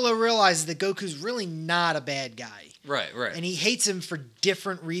Piccolo realizes that Goku's really not a bad guy. Right. And he hates him for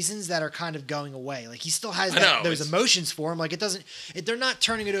different reasons that are kind of going away. Like he still has those emotions for him. Like they're not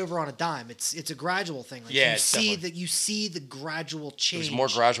turning it over on a dime. It's a gradual thing. Like you see the gradual change. It was more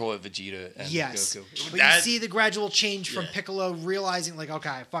gradual with Vegeta and Goku. But you see the gradual change from Piccolo realizing like, okay,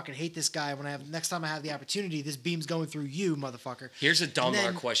 I fucking hate this guy. Next time I have the opportunity, this beam's going through you, motherfucker. Here's a dumb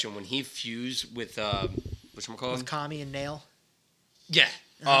question: when he fused with whatchamacallit? With Kami and Nail. Yeah.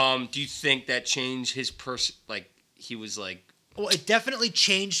 Do you think that changed his person? Like he was like. Well, it definitely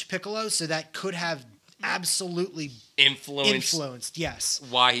changed Piccolo, so that could have absolutely influenced. Yes.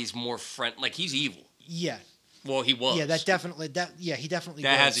 Why he's more like he's evil. Yeah. Well, he was. Yeah, he definitely.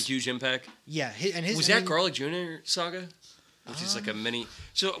 That has a huge impact. Yeah, was that Garlic Jr. saga? Which is like a mini.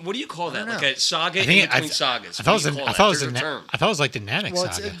 So what do you call that? Like a saga in between sagas. I thought it was like the Namek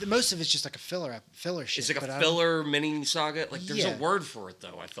saga. Most of it's just like a filler shit. It's like a filler mini saga. Like there's a word for it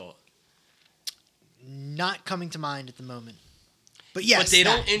though. I thought. Not coming to mind at the moment. But yes. But they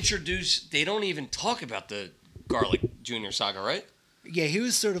don't introduce. They don't even talk about the Garlic Jr. saga, right? Yeah, he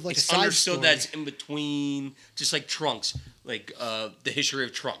was sort of like it's a side understood story. That's in between, just like Trunks, like the history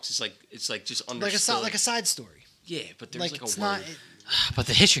of Trunks. It's like just understood, like a side story. Yeah, but there's like a word. Not, but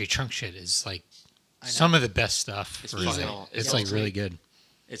the history of Trunks shit is like some of the best stuff. It's really. It's like really good.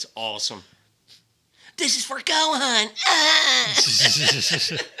 It's awesome. This is for Gohan.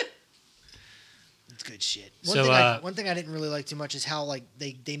 It's good shit. One thing I didn't really like too much is how like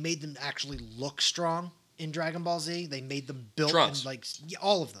they made them actually look strong in Dragon Ball Z. They made them built and like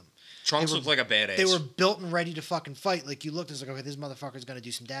all of them. Trunks looked like a badass. They were built and ready to fucking fight. Like you looked, it's like, okay, this motherfucker's gonna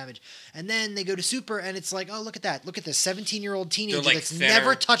do some damage. And then they go to Super, and it's like, oh, look at that. Look at this 17-year-old teenager that's thinner.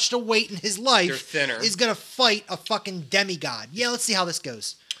 Never touched a weight in his life. They're thinner. Is gonna fight a fucking demigod. Yeah, let's see how this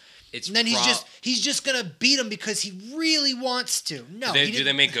goes. And then he's just gonna beat him because he really wants to. No, do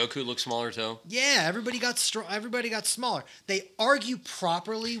they make Goku look smaller too? Yeah, everybody got smaller. They argue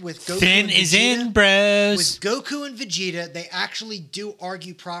properly with Goku. Thin and is Vegeta. in, bros. With Goku and Vegeta, they actually do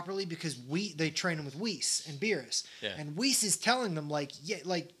argue properly because they train him with Whis and Beerus. Yeah. And Whis is telling them like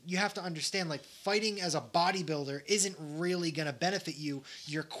you have to understand like fighting as a bodybuilder isn't really gonna benefit you.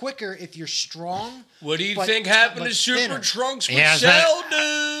 You're quicker if you're strong. What do you think happened to Super thinner. Trunks with Cell,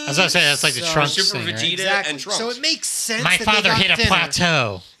 dude? I was gonna say that's like the Trunks Super thing, Vegeta right? Exactly. and Trunks. So it makes sense. My father hit a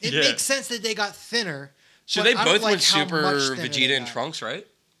plateau. It makes sense that they got thinner. So they both went how Super much thinner Vegeta and Trunks, right?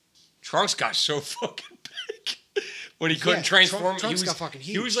 Trunks got so fucking big when he couldn't transform. Trunks got fucking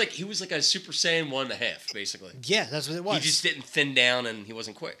huge. He was like a Super Saiyan 1.5, basically. Yeah, that's what it was. He just didn't thin down and he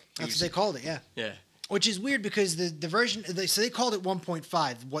wasn't quick. That's what they called it. Yeah. Yeah. Which is weird because the version, so they called it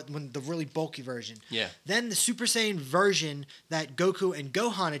 1.5, when the really bulky version. Yeah. Then the Super Saiyan version that Goku and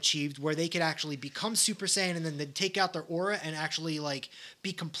Gohan achieved, where they could actually become Super Saiyan and then they'd take out their aura and actually like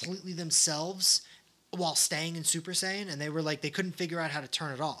be completely themselves while staying in Super Saiyan, and they were like they couldn't figure out how to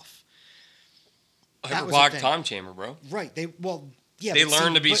turn it off. Hyperbolic time chamber, bro. Right. They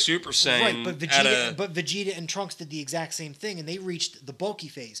learned to be Super Saiyan. Right, but Vegeta and Trunks did the exact same thing, and they reached the bulky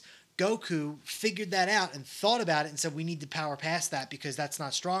phase. Goku figured that out and thought about it and said, we need to power past that because that's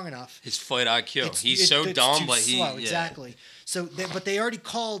not strong enough. His fight IQ. He's so dumb, but he's slow. Exactly. So, but they already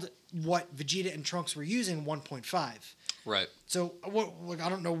called what Vegeta and Trunks were using 1.5. Right. So, I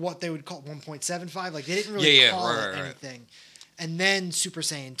don't know what they would call 1.75. Like, they didn't really call it anything. And then Super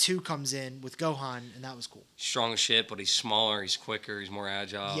Saiyan 2 comes in with Gohan, and that was cool. Strong as shit, but he's smaller, he's quicker, he's more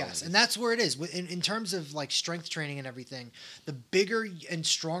agile. Yes, and that's where it is. In terms of like strength training and everything, the bigger and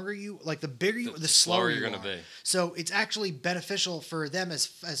stronger you, like the slower you're going to be. So it's actually beneficial for them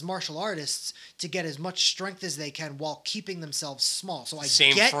as martial artists to get as much strength as they can while keeping themselves small. So I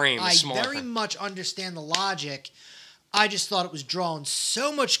very much understand the logic. I just thought it was drawn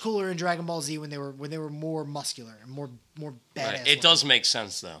so much cooler in Dragon Ball Z when they were more muscular and more badass. Right. It does make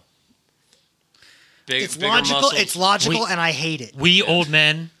sense though. It's logical. Muscles. It's logical, and I hate it. We old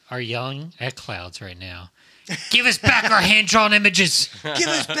men are yelling at clouds right now. Give us back our hand-drawn images. Give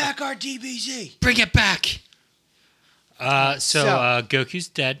us back our DBZ. Bring it back. So Goku's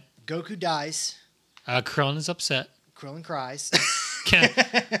dead. Goku dies. Krillin is upset. Krillin cries.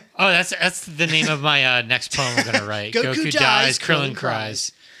 That's the name of my next poem I'm gonna write. Goku dies, Krillin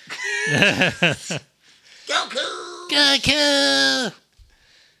cries. Goku.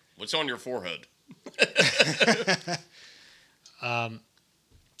 What's on your forehead? And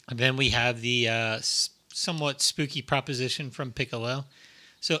then we have the somewhat spooky proposition from Piccolo.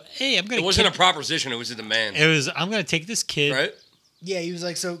 So, hey, I'm gonna. It wasn't a proposition; it was a demand. It was. I'm gonna take this kid. Right. Yeah, he was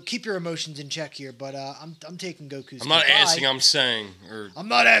like, "So keep your emotions in check here, but I'm taking Goku's." I'm not asking. I'm saying. Or I'm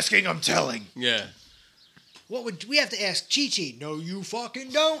not asking. I'm telling. Yeah. What would we have to ask Chi-Chi? No, you fucking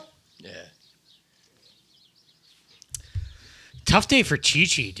don't. Yeah. Tough day for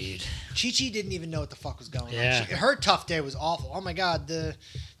Chi-Chi, dude. Chi-Chi didn't even know what the fuck was going Yeah. on. Her tough day was awful. Oh my god, the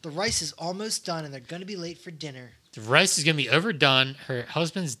rice is almost done and they're gonna be late for dinner. The rice is going to be overdone. Her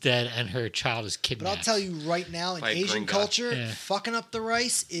husband's dead, and her child is But kidnapped. I'll tell you right now, in By a Asian green guy. culture, Yeah. fucking up the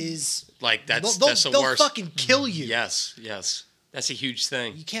rice is Like that's they'll the worst. fucking kill you. Yes, that's a huge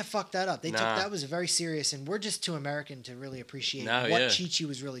thing. You can't fuck that up. They took Nah. that was very serious, and we're just too American to really appreciate No, what yeah. Chi-Chi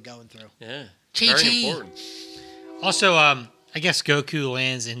was really going through. Yeah, Chi-Chi. very important. Also, I guess Goku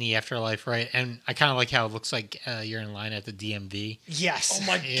lands in the afterlife, right? And I kind of like how it looks like you're in line at the DMV. Yes. Oh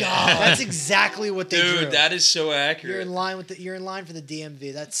my Yeah. god, That's exactly what they drew. dude, that is so You're accurate. in line for the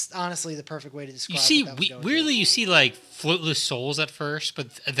DMV. That's honestly the perfect way to describe. You see, what that was going weirdly, through. you see like floatless souls at first, but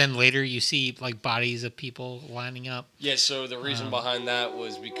then later you see like bodies of people lining up. Yeah, so the reason behind that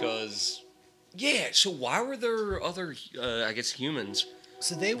was because, so why were there other, I guess, humans?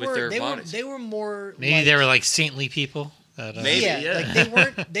 So they with were their they bodies. were more Maybe like, they were like saintly people. That, Maybe. yeah.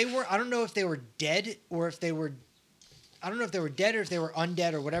 like they were I don't know if they were dead or if they were I don't know if they were dead or if they were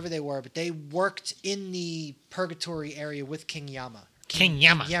undead or whatever they were, but they worked in the purgatory area with King Yama. King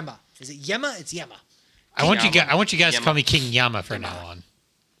Yama. Yama. Is it Yama? It's Yama. I want you guys to Yama. call me King Yama from Yama. now on.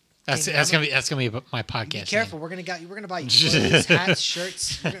 That's King that's gonna be my podcast. Be careful. We're gonna buy you clothes, hats,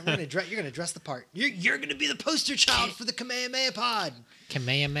 shirts. You're gonna dress the part. You're gonna be the poster child for the Kamehameha pod.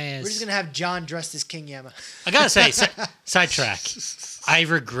 Kamehameha. We're just gonna have John dressed as King Yama. I gotta say, sidetrack.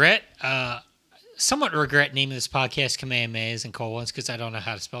 I somewhat regret naming this podcast Kamehamehas and colons because I don't know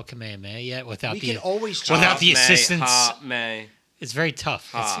how to spell Kamehameha yet without We the can always without change. the assistance. Hot May. It's very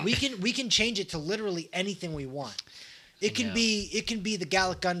tough. Ha. We can change it to literally anything we want. It can Yeah. be the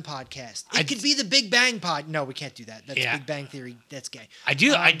Gallic Gun podcast. It I- could be the Big Bang pod. No, we can't do that. That's Yeah. Big Bang Theory. That's gay. I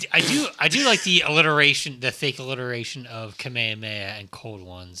do like the alliteration, the fake alliteration of Kamehameha and cold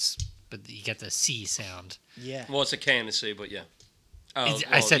ones, but you get the C sound. Yeah. Well, it's a K and a C, but yeah. Oh,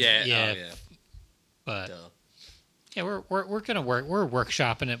 I said yeah. yeah. Oh, yeah. But Duh. yeah, we're gonna work. We're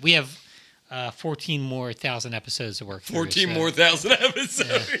workshopping it. We have 14 more thousand episodes to work through. 14 so- more thousand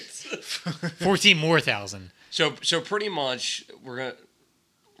episodes. 14 more thousand. So pretty much we're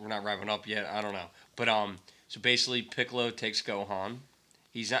not wrapping up yet. I don't know, but so basically Piccolo takes Gohan.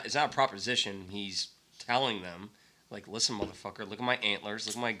 It's not a proposition. He's telling them like, listen, motherfucker, look at my antlers,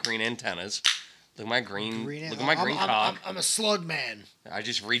 look at my green antennas, look at my green look at my green cock. I'm a slug man. I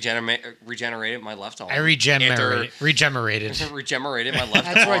just regenerated my left arm. I regenerated. Regenerated my left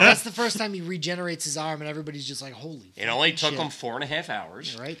That's arm. right. That's the first time he regenerates his arm, and everybody's just like, "Holy!" It only fucking took shit. him 4.5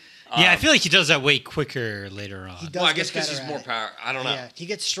 hours. Right? Yeah, I feel like he does that way quicker later on. He does. Well, I get guess because better he's at more it. power. I don't know. Yeah, he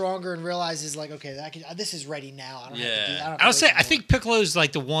gets stronger and realizes like, okay, this is ready now. I don't have to do. Yeah. I don't have to I would wait say I anymore. think Piccolo's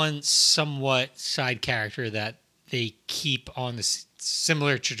like the one somewhat side character that they keep on this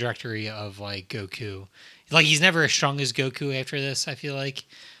similar trajectory of like Goku. Like he's never as strong as Goku after this. I feel like,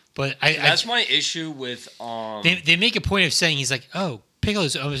 but That's my issue with they make a point of saying he's like, oh,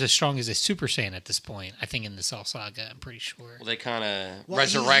 Piccolo's almost as strong as a Super Saiyan at this point. I think in the Cell Saga, I'm pretty sure. Well, they kind of Well,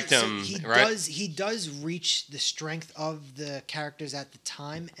 resurrect so him, he right? He does reach the strength of the characters at the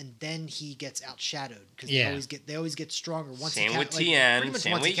time, and then he gets outshadowed because Yeah. they always get stronger once. Same he with like, Tien, pretty much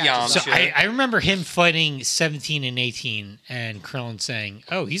same once he with catches So up. Yamcha. I remember him fighting 17 and 18, and Krillin saying,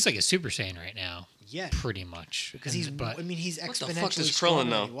 "Oh, he's like a Super Saiyan right now." Yeah, Pretty much. because he's. But I mean, he's What the exponentially fuck does Krillin stronger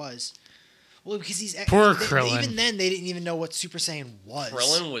know? than he was. Well, because he's Poor they- Krillin. Even then, they didn't even know what Super Saiyan was.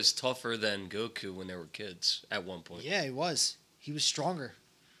 Krillin was tougher than Goku when they were kids at one point. Yeah, he was. He was stronger.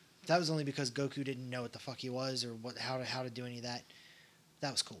 That was only because Goku didn't know what the fuck he was or how to do any of that.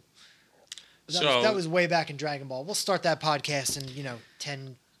 That was cool. But that was way back in Dragon Ball. We'll start that podcast in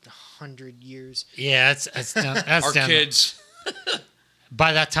 10, 100 years. yeah, that's down. That's Our down. kids,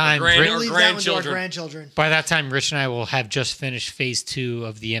 By that time, grand- Rich, Our We'll leave that one to our grandchildren. grandchildren. by that time, Rich and I will have just finished Phase 2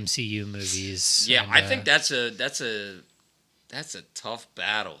 of the MCU movies. yeah, and, I think that's a tough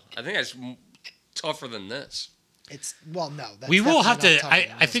battle. I think that's tougher than this. It's no. That's we will have definitely to. not tougher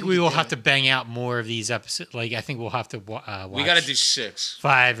than I this. think We we can will do have it. to bang out more of these episodes. Like I think we'll have to watch. We got to do 6.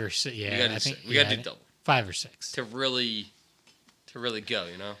 5 or 6. Yeah, We got to I do think 6. We got to yeah, do double 5 or 6. to really go.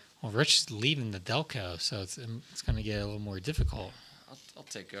 You know, Well, Rich is leaving the Delco, so it's going to get a little more difficult. I'll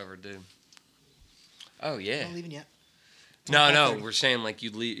take over, dude. Oh yeah. Not leaving yet. No, we're saying like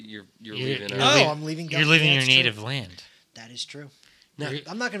you're leaving. you're Oh, leaving- I'm leaving. You're leaving Yeah, your it's true. native land. That is true. No.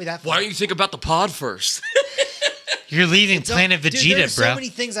 I'm not gonna be that. Why far. don't you think about the pod first? You're leaving So- Planet dude, Vegeta, there are so bro. many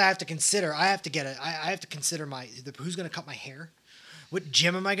things I have to consider. I have to consider who's gonna cut my hair. What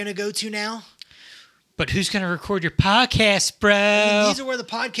gym am I gonna go to now? But who's going to record your podcast, bro? I mean, these are where the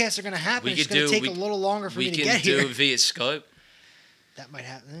podcasts are gonna happen. We It's could gonna do- take we- a little longer for we me to can get do here. via Skype. That might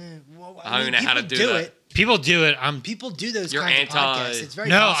happen. Well, I don't even know how to do that. it. People do it. People do those You're kinds of podcasts. It's very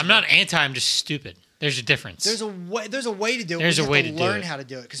No, possible. I'm not anti. I'm just stupid. There's a difference. There's a way to do it. There's we a have way to to do learn it. how to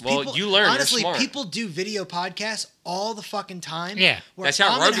do it. Because Well, people, you learn. You're honestly, smart. people do video podcasts all the fucking time. Yeah. Where That's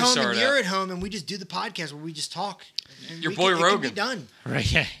how I'm Rogan at home started and you're out. at home, and we just do the podcast where we just talk. And Your boy it can Rogan. be done.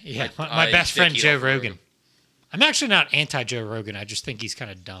 Right? Yeah, yeah. Like, My you best think friend you Joe don't Rogan. Rogan. I'm actually not anti Joe Rogan. I just think he's kind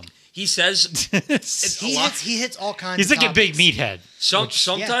of dumb. He says He hits all kinds. He's of like a big topics. meathead.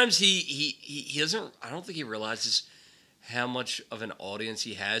 sometimes he doesn't. I don't think he realizes how much of an audience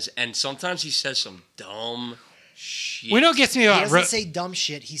he has, and sometimes he says some dumb shit. We know what gets me He about doesn't say dumb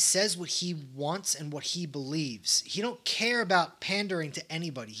shit. He says what he wants and what he believes. He don't care about pandering to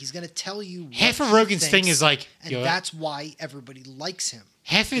anybody. He's going to tell you what half of he Rogan's thing thinks, is like, and yo, that's why everybody likes him.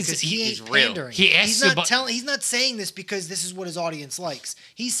 half is Because he he's ain't real. pandering. He asks He's not saying this because this is what his audience likes.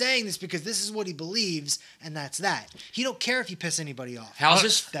 He's saying this because this is what he believes, and that's that. He don't care if you piss anybody off. How's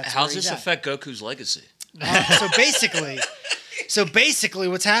this That's where he's this at. affect Goku's legacy? So basically,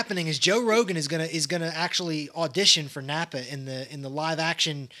 what's happening is Joe Rogan is gonna actually audition for Nappa in the live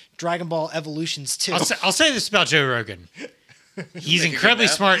action Dragon Ball Evolutions 2. I'll say this about Joe Rogan. He's Make a incredibly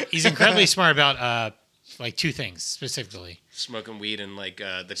good smart. He's incredibly smart about like two things specifically. Smoking weed and like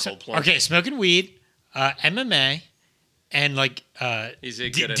the cold plunge. Okay, smoking weed, MMA, and like He's a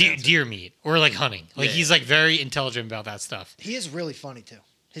good deer, announcer. deer meat or like hunting. Like Yeah. he's like very intelligent about that stuff. He is really funny too.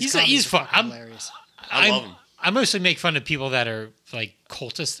 He's comedies are fun. fucking hilarious. I love him. I mostly make fun of people that are like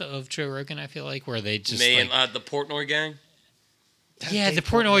cultists of Joe Rogan. I feel like where they just Me like, and the Portnoy gang. yeah, Dave the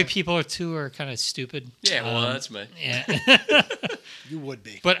Portnoy Portnoy. people are kind of stupid. Yeah, well, that's me. Yeah, You would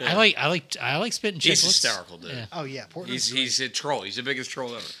be. but Yeah. I like spitting He's chicklets. hysterical, dude. Yeah. Oh yeah, Portnoy's He's a troll. He's the biggest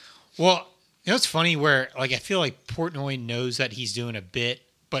troll ever. Well, you know it's funny where like I feel like Portnoy knows that he's doing a bit,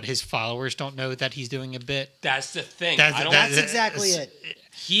 but his followers don't know that he's doing a bit. That's the thing. That's exactly it.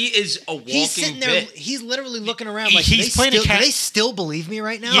 He is a walking He's sitting there. bit. He's literally looking around like, He's do playing a they still believe me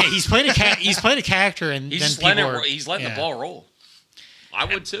right now? Yeah, he's playing a character, and He's then just people letting the ball roll. I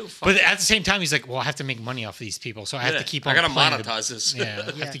would too. Fuck But it. at the same time, he's like, "Well, I have to make money off of these people, so I have Yeah, to keep I on. gotta playing monetize this. Yeah,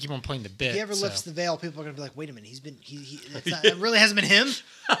 I Yeah. have to keep on playing the bit." If he ever so. lifts the veil, people are gonna be like, "Wait a minute, that really hasn't been him."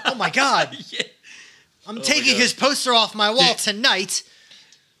 Oh my god! Yeah. I'm my taking God. his poster off my wall tonight.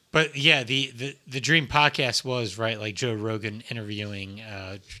 But yeah, the dream podcast was right, like Joe Rogan interviewing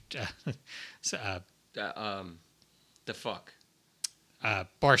The fuck.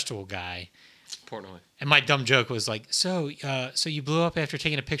 Barstool guy, Portnoy. and my dumb joke was like, "So you blew up after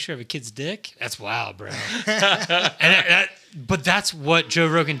taking a picture of a kid's dick? That's wild, bro." But that's what Joe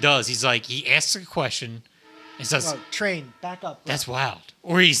Rogan does. He's like, he asks a question, and says, Oh, train, back up. Bro. "That's wild,"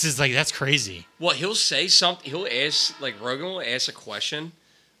 or he says like, "That's crazy." Well, he'll say something. He'll ask, like, Rogan will ask a question.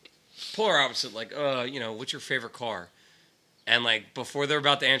 Polar opposite, like, what's your favorite car? And, like, before they're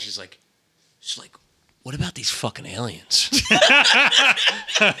about to answer, he's like, what about these fucking aliens?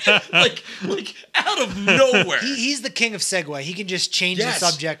 like out of nowhere. He's the king of segue. He can just change Yes. the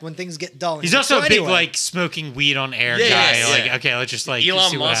subject when things get dull. He's like, also "So a big anyway." like smoking weed on air Yeah, guy. yeah, Like, yeah. okay, let's just like Elon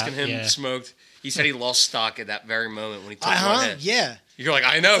see what Musk and him yeah. smoked. He said he lost stock at that very moment when he took one hit. Yeah. You're like,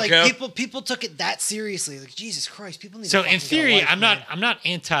 I know, Like Kev. people took it that seriously. Like Jesus Christ, people need. So to in fucking get a theory, life, I'm man. not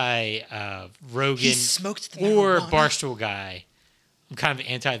anti Rogan He smoked the or marijuana. Barstool guy. I'm kind of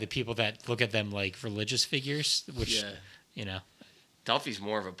anti the people that look at them like religious figures, which Yeah. you know. Duffy's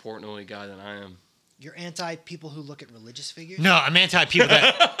more of a Portnoy guy than I am. You're anti people who look at religious figures. No, I'm anti people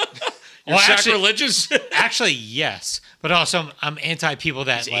that. You're Well, sacrilegious? actually, yes, but also I'm anti people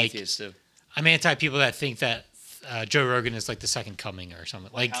that He's like. atheist, too. I'm anti people that think that Joe Rogan is like the second coming or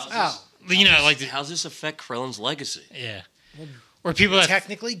something. Like Oh, you know, like How's this affect Krillin's legacy? yeah, or people that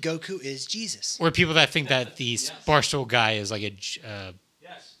technically, Goku is Jesus. or people that think that the Barstool guy is like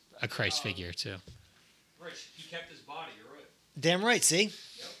Yes. a Christ figure too. Rich, he kept his body, you're right. Damn right. See,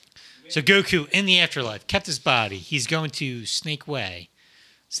 So Goku in the afterlife kept his body. He's going to Snake Way.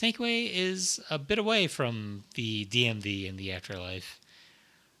 Snake Way is a bit away from the DMV in the afterlife.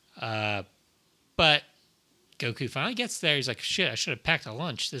 But Goku finally gets there. He's like, shit, I should have packed a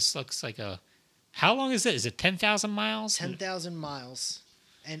lunch. This looks like a... How long is it? Is it 10,000 miles? 10,000 miles,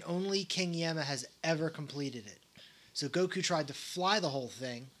 and only King Yama has ever completed it. So Goku tried to fly the whole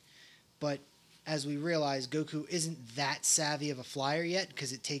thing, but as we realize, Goku isn't that savvy of a flyer yet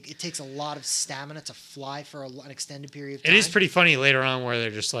because it takes a lot of stamina to fly for an extended period of time. It is pretty funny later on where they're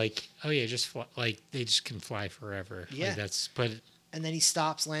just like, oh yeah, just fly, like they just can fly forever. Yeah. Like but And then he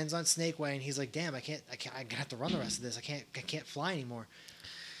stops, lands on Snake Way, and he's like, "Damn, I can't. I have to run the rest of this. I can't fly anymore."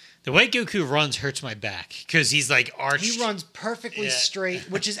 The way Goku runs hurts my back because he's like arched. He runs perfectly straight,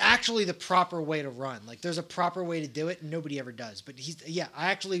 which is actually the proper way to run. Like there's a proper way to do it, and nobody ever does. But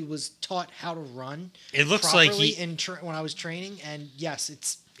I actually was taught how to run. It looks properly like when I was training, and yes,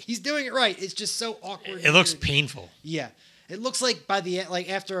 he's doing it right. It's just so awkward. It looks painful. Yeah, it looks like by the end,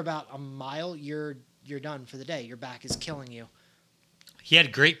 like after about a mile, you're done for the day. Your back is killing you. He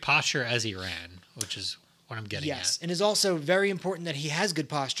had great posture as he ran, which is what I'm getting at. Yes, and it's also very important that he has good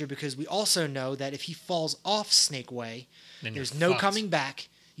posture because we also know that if he falls off Snake Way, there's no coming back.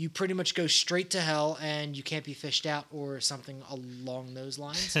 You pretty much go straight to hell, and you can't be fished out or something along those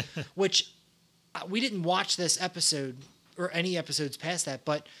lines. Which we didn't watch this episode or any episodes past that,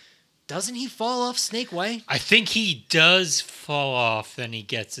 but doesn't he fall off Snake Way? I think he does fall off, then he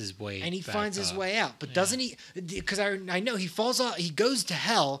gets his way and he back finds his up. way out. But doesn't he? Because I know he falls off. He goes to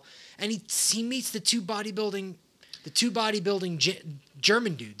hell, and he meets the two bodybuilding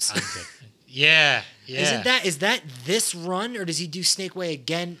German dudes. Yeah. Is that this run, or does he do Snake Way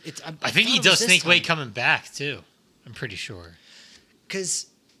again? I think he does Snake Way coming back too. I'm pretty sure. Because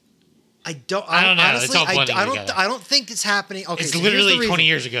I don't know. Honestly, it's all blending I together. don't think it's happening. Okay, it's so literally 20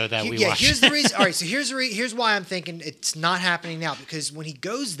 years ago that we watched. Here's the reason. All right, so here's why I'm thinking it's not happening now, because when he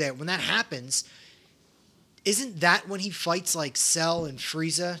goes there, when that happens, isn't that when he fights like Cell and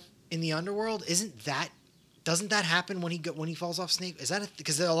Frieza in the underworld? Doesn't that happen when he falls off Snake? Is that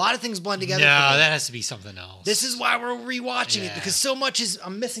because a lot of things blend together? No, that has to be something else. This is why we're rewatching it, because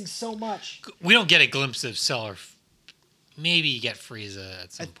I'm missing so much. We don't get a glimpse of Cell or maybe you get Frieza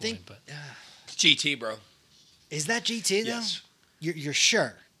at some point, but it's GT, bro. Is that GT though? Yes. You're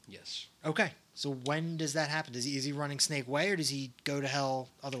sure? Yes. Okay. So when does that happen? Is he running Snake Way, or does he go to hell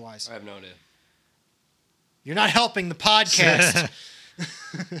otherwise? I have no idea. You're not helping the podcast.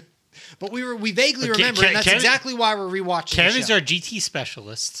 But we vaguely remember, and that's exactly why we're rewatching. Kevin's our GT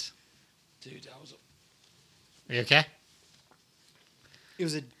specialist. Dude, that was Are you okay? It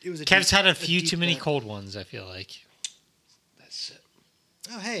was a. Kev's had a few too many cold ones, I feel like. That's it.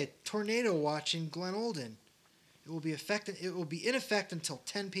 Oh, hey, a tornado watch in Glen Olden. It will be in effect until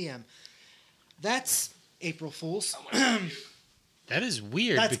 10 p.m. That's April Fool's. That is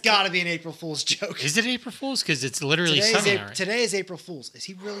weird. That's got to be an April Fool's joke. Is it April Fool's? Because it's literally sunny already. Today is April Fool's. Is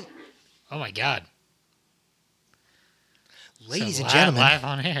he really? Oh my God. Ladies and gentlemen. Live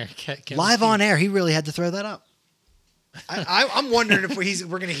on air. Live on air. He really had to throw that up. I'm wondering if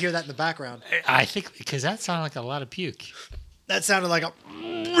we're going to hear that in the background. I think, because that sounded like a lot of puke. That sounded like a...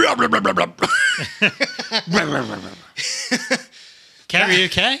 Kev, are you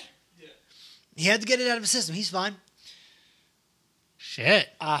okay? Yeah. He had to get it out of his system. He's fine. Shit.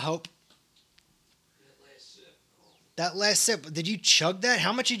 I hope. That last sip. Did you chug that?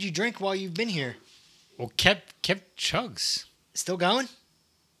 How much did you drink while you've been here? Well, Kev chugs. Still going?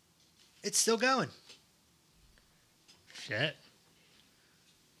 It's still going. Shit.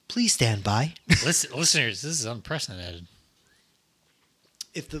 Please stand by. Listeners, this is unprecedented.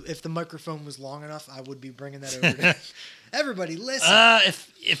 If the microphone was long enough, I would be bringing that over to everybody. Listen.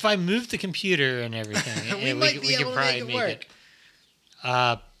 If I move the computer and everything, we could probably make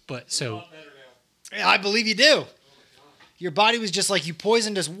it. But so. Yeah, I believe you do. Your body was just like, you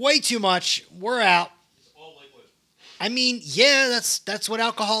poisoned us way too much. We're out. It's all liquid. I mean, yeah, that's what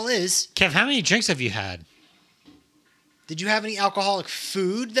alcohol is. Kev, how many drinks have you had? Did you have any alcoholic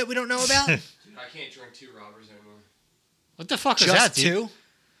food that we don't know about? Dude, I can't drink 2 robbers anymore. What the fuck is Just that, dude? 2?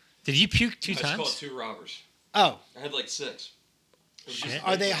 Did you puke 2 It's times? called 2 robbers. Oh. I had like 6. Shit.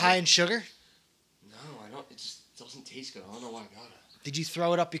 Are they high in sugar? No, I don't. It just doesn't taste good. I don't know why I got it. Did you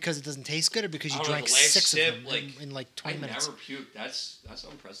throw it up because it doesn't taste good, or because you drank 6 of them in like 20 minutes? I never puked. That's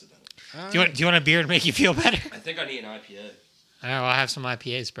unprecedented. Do you want a beer to make you feel better? I think I need an IPA. All right, well, I'll have some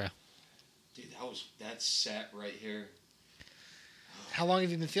IPAs, bro. Dude, that sat right here. How long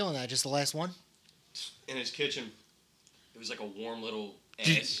have you been feeling that? Just the last one? In his kitchen. It was like a warm little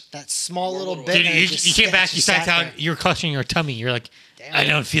ass. That small little bit. Dude, and you it just came back, you sat down, there. you were clutching your tummy. You're like, Damn. I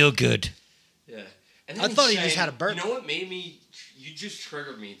don't feel good. Yeah. And I thought he just had a burp. You know what made me... You just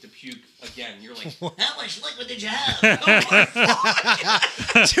triggered me to puke again. You're like, how much liquid did you have?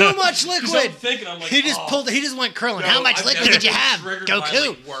 Too much liquid. I'm thinking, I'm like, He just went curling. No, how much I've liquid never did you been have? triggered Goku. by,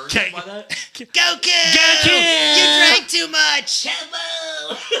 like, words by that. Goku. Goku. You drank too much.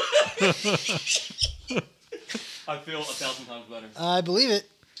 I feel 1,000 times better. I believe it.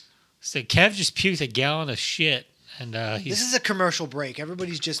 So Kev just puked a gallon of shit, and he's This is a commercial break.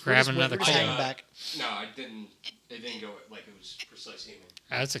 Everybody's just Grabbing another we're just can. hanging back. No, I didn't. It didn't go like it was precise aiming.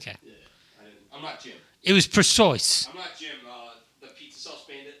 That's okay. Yeah, I'm not Jim. It was precise. I'm not Jim, the pizza Sauce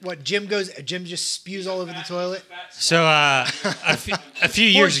bandit. What Jim just spews all over the toilet. So a few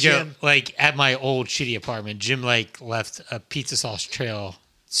years ago, Jim. like at my old shitty apartment, Jim like left a pizza sauce trail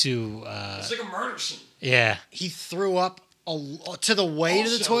to It's like a murder scene. yeah. He threw up to the way to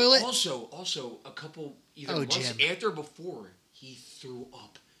the toilet. Also, a couple either months Jim. after or before, he threw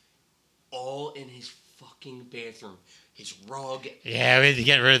up all in his fucking bathroom. His rug. Yeah, we had to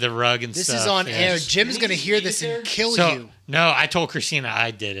get rid of the rug and This stuff. is on yeah. air. Jim's Didn't gonna he hear eat this it and there? kill So you. no, I told Christina I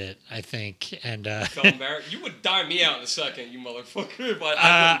did it. I think, and Felt embarrassed. You would dime me out in a second, you motherfucker. But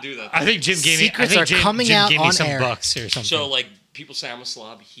I wouldn't do that. I think Jim gave me. Secrets I think are Jim, coming Jim out gave me on some air. bucks or something. So like people say I'm a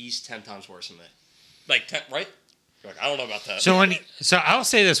slob. He's 10 times worse than me. Like 10, right? You're like I don't know about that. So I'll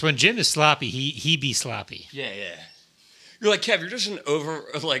say this: when Jim is sloppy, he be sloppy. Yeah. You're like Kev. You're just an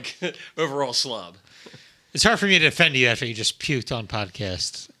overall slob. It's hard for me to defend you after you just puked on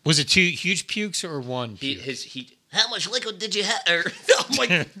podcast. Was it 2 huge pukes or 1 puke? How much liquid did you have? I'm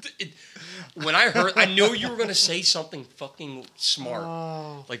like, when I heard, I knew you were gonna say something fucking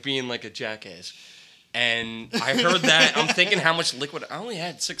smart, like being like a jackass. And I heard that. I'm thinking how much liquid. I only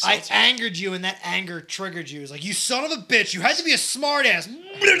had 6 I ounces. angered you, and that anger triggered you. It was like, you son of a bitch! You had to be a smart ass.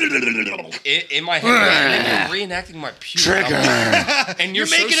 In my head, you're reenacting my puke. Trigger. And you're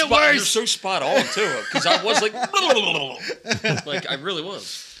making it You're worse. so spot on too, because I was like I really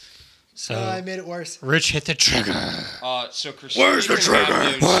was. So I made it worse. Rich hit the trigger. So Christina Where's the can trigger?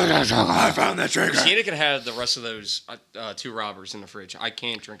 have those- Where's the trigger? I found the trigger. Christina can have the rest of those 2 robbers in the fridge. I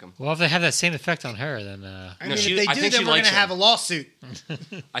can't drink them. Well, if they have that same effect on her, then I No, mean, she- if they I do, think then she we're likes gonna have a lawsuit.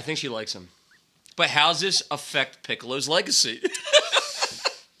 I think she likes him. But how's this affect Piccolo's legacy?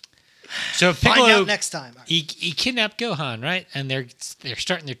 so Find Piccolo out next time. he kidnapped Gohan, right? And they're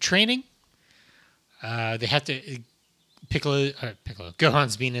starting their training. They have to Piccolo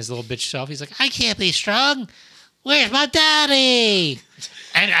Gohan's being his little bitch self. He's like, I can't be strong. Where's my daddy?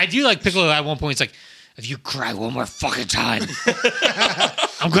 And I do like Piccolo at one point. He's like, if you cry one more fucking time,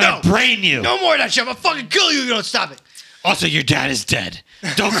 I'm gonna brain you. No more of that shit. I'm gonna fucking kill you if you don't stop it. Also, your dad is dead.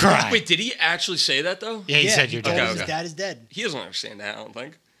 Don't cry. Wait, did he actually say that though? Yeah, he said your told dad. him Okay. His dad is dead. He doesn't understand that, I don't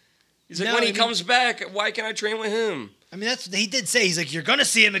think. He's like, No, when I he mean- comes back, why can't I train with him? I mean, he did say, he's like, you're gonna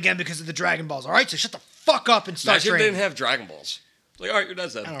see him again because of the Dragon Balls. All right, so shut the fuck up and start Imagine they training. didn't have Dragon Balls. Like, all right, your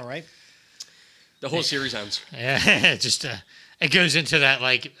dad's dead. I know, right? The whole series ends. Yeah, just it goes into that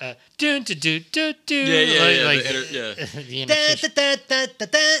like do do do do do. Yeah. Like, The the Da, interstitial. da, da, da, da,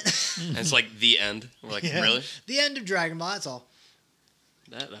 da. And it's like the end. We're like, Yeah. really? The end of Dragon Ball. That's all.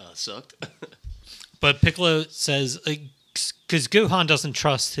 That sucked. But Piccolo says, because Gohan doesn't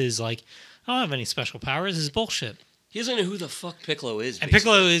trust his like, I don't have any special powers. This is bullshit. He doesn't know who the fuck Piccolo is. And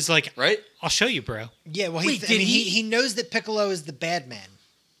basically. Piccolo is like, Right? I'll show you, bro. Yeah. Well, Wait, he knows that Piccolo is the bad man.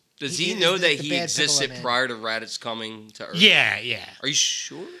 Does He he is know the that bad he Piccolo existed man. prior to Raditz coming to Earth? Yeah. Are you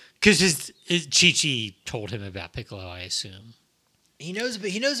sure? Because his Chi-Chi told him about Piccolo, I assume. He knows, but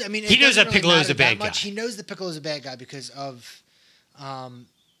he knows. I mean, He it knows doesn't that Piccolo is matter a bad that much. guy. He knows that Piccolo is a bad guy because of,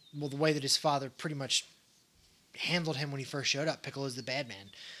 the way that his father pretty much handled him when he first showed up. Piccolo is the bad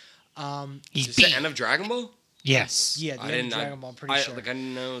man. He's Is this the beat. end of Dragon Ball? Yes. Yeah, the end of Dragon Ball. I'm pretty sure. I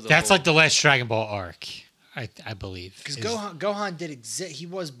didn't know. That's like the last Dragon Ball arc, I believe. Because is- Gohan did exist. He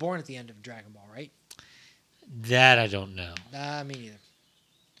was born at the end of Dragon Ball, right? That I don't know. Me neither.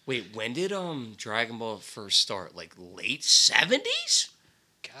 Wait, when did Dragon Ball first start? Like late 70s?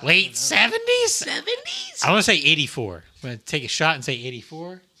 God, Late I don't know. 70s? 70s? I want to say 84. I'm going to take a shot and say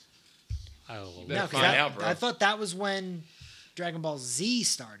 84. Oh, better No, 'cause find out, bro. I thought that was when Dragon Ball Z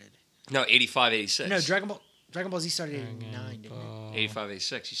started. No, 85, 86. No, Dragon Ball Z started in '89, didn't it? 85,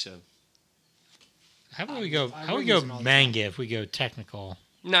 86, you said. How about we go? I How we're we go using all the manga if we go technical?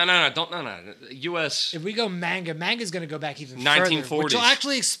 No. U.S. If we go manga's going to go back even further, 1940s. which will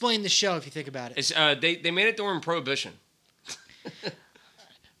actually explain the show if you think about it. It's, they made it during Prohibition.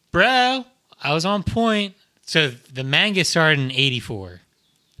 Bro, I was on point. So the manga started in 84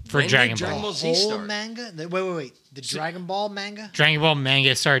 for When did Dragon Dragon Ball. Ball Z Whole start? manga? Wait. The Dragon Ball manga? Dragon Ball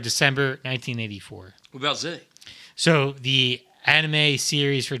manga started December 1984. What about Z? So the anime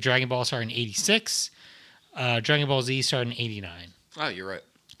series for Dragon Ball started in 86. Dragon Ball Z started in 89. Oh, you're right.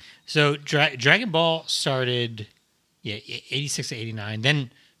 So Dragon Ball started, 86 to 89.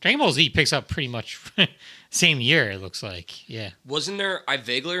 Then Dragon Ball Z picks up pretty much same year, it looks like. Yeah. Wasn't there? I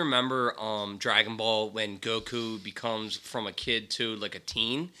vaguely remember Dragon Ball when Goku becomes from a kid to like a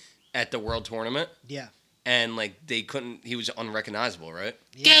teen at the World Tournament, Yeah. and like they couldn't. He was unrecognizable, right?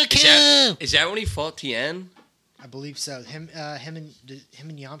 Yeah. Is that when he fought Tien? I believe so. Him and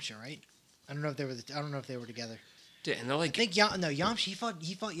Yamcha, right? I don't know if they were together. Dude, and they're I like, think Yamcha. He fought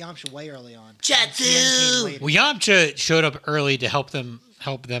Yamcha way early on. Chatsu! Tien came later. Well, Yamcha showed up early to help them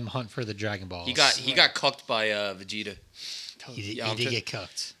hunt for the Dragon Balls. he got cucked by Vegeta. He Yamcha. did get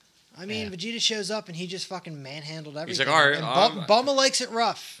cooked. I mean, Yeah. Vegeta shows up and he just fucking manhandled everything. He's like, "All right, and Bulma likes it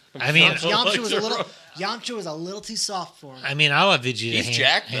rough. I mean, Yamcha was a little too soft for him. I love Vegeta. He's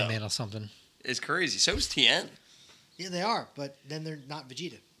jacked, though. handle something. It's crazy. So is Tien. Yeah, they are, but then they're not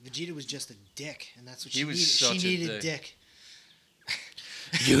Vegeta. Vegeta was just a dick, and that's what He she was needed. such She a needed dick.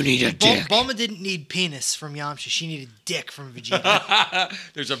 You need a dick. Bulma didn't need penis from Yamcha. She needed dick from Vegeta.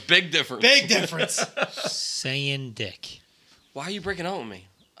 There's a big difference. Big difference. Saying dick. Why are you breaking up with me?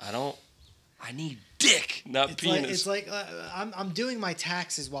 I need dick, not penis. It's like I'm doing my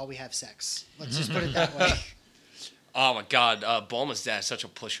taxes while we have sex. Let's just put it that way. Oh my god, Bulma's dad's such a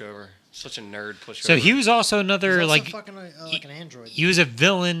pushover. Such a nerd pushover. So he was also another He's also like fucking like an android. he was a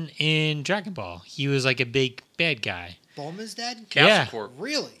villain in Dragon Ball. He was like a big bad guy. Bulma's dad? Capsule Yeah. Corp.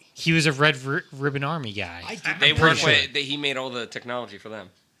 Really? He was a Red Ribbon Army guy. I didn't. They know work that. with. He made all the technology for them.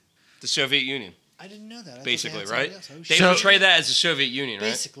 The Soviet Union, I didn't know that. I thought they basically, had right? somebody else. Oh, They shit. portray that as the Soviet Union, right?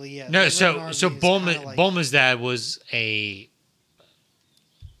 Basically, yeah. No, The so Red Army is Bulma, kinda like- Bulma's dad was a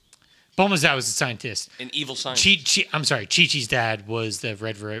scientist. An evil science. Chi-Chi's dad was the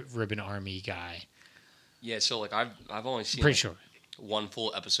Red Ribbon Army guy. Yeah, so like I've only seen Pretty like, sure. one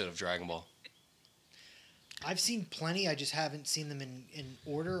full episode of Dragon Ball. I've seen plenty. I just haven't seen them in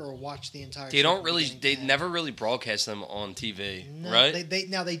order or watched the entire. They show don't from really. beginning They to end. never really broadcast them on TV, No, right?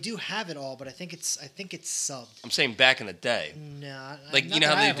 they do have it all, but I think it's subbed. I'm saying back in the day, No, like not you know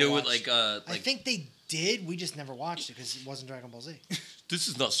that how I they ever do it, watched. like I think they did. We just never watched it because it wasn't Dragon Ball Z. this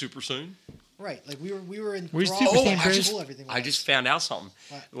is not Super Saiyan. Right, like we were in. Where's thrall Super with Saiyan how Bros? cool everything was. I just found out something.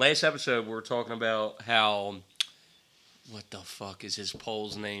 What? Last episode we were talking about how. What the fuck is his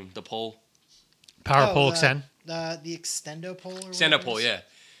pole's name? The pole. Power Pole Extend. The extendo pole. Or Stand up whatever pole, it is? yeah.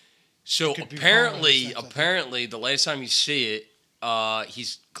 So Could be apparently, wrong, but apparently, the last time you see it,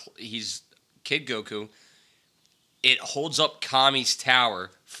 he's Kid Goku. It holds up Kami's tower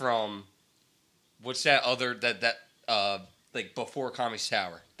from what's that other like before Kami's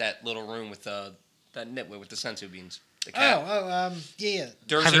tower, that little room with that nitwit with the sensu beans. The cat. Yeah.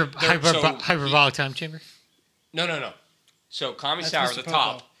 There's Hyperbolic time chamber. No. So Kami's That's tower, Mr. the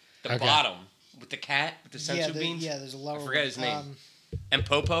top, Popo. the Okay. bottom with the cat with the Yeah, sensu beans. yeah, there's a lower. I forget his name. Um, And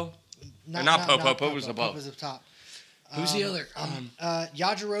Popo. Not Popo, Popo's above. Popo's up top. Who's the other?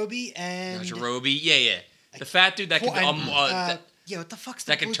 Yajirobe and Yajirobe. Yeah. The fat dude that can yeah, what the fuck's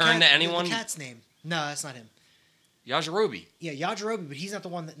the that can blue turn cat, to anyone? The cat's name? No, that's not him. Yajirobe. Yeah, Yajirobe, but he's not the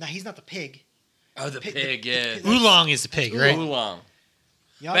one that. No, he's not the pig. Oh, the Pig- pig. the- Yeah. the- Oolong is the pig, right? Oolong.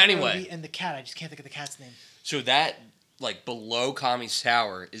 Yajirobe anyway. and the cat. I just can't think of the cat's name. So that like below Kami's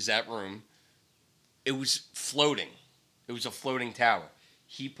tower is that room. It was floating. It was a floating tower.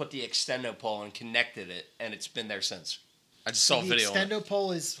 He put the extendo pole and connected it, and it's been there since. I just saw a the video. on it. extendo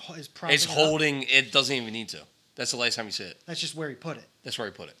pole is propping It's it up. holding. It doesn't even need to. That's the last time you see it. That's just where he put it. That's where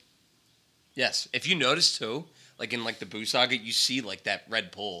he put it. Yes. If you notice too, like in like the Boo saga, you see like that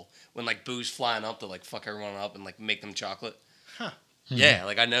red pole when like Boo's flying up to like fuck everyone up and like make them chocolate. Huh. Yeah,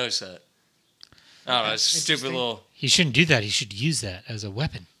 like I noticed that. I don't know. It's stupid Interesting. little. He shouldn't do that. He should use that as a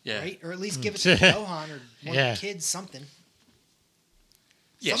weapon. Yeah. Right? Or at least give it to Gohan or one Yeah. of the kids, something.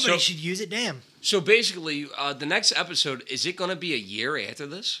 Yeah. Somebody So, should use it, damn. so basically, the next episode is it going to be a year after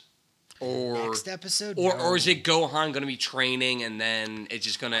this, or Next episode? or is it Gohan going to be training and then it's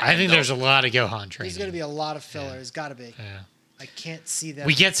just going to? I think there's a lot of Gohan training. There's going to be a lot of filler. There's got to be. Yeah. I can't see that.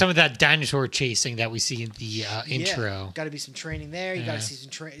 We get some of that dinosaur chasing that we see in the intro. Got to be some training there. You got Yeah. to see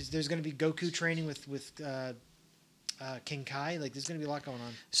some There's going to be Goku training with King Kai. Like, there's going to be a lot going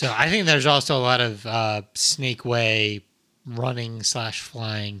on. So I think there's also a lot of Snake Way running /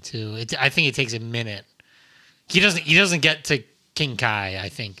 flying too. I think it takes a minute. He doesn't get to King Kai. I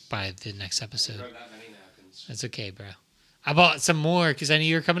think by the next episode. That's okay, bro. I bought some more because I knew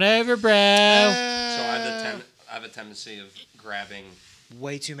you were coming over, bro. So I have a tendency of grabbing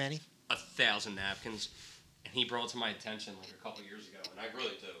Way too many. 1,000 napkins, and he brought it to my attention like a couple years ago, and I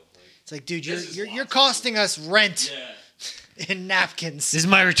really do. Like, It's like, dude, This is you're lots. costing us rent yeah. in napkins. This is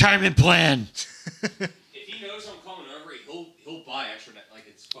my retirement plan. If he knows I'm coming over, he'll buy extra. Like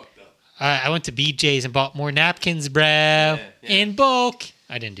it's fucked up. I went to BJ's and bought more napkins, bro, yeah. in bulk.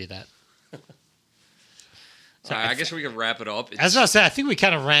 I didn't do that. So I guess we can wrap it up. As I said, I think we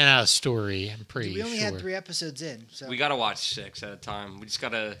kind of ran out of story. I'm pretty We only sure. had 3 episodes in, so We gotta watch 6 at a time. We just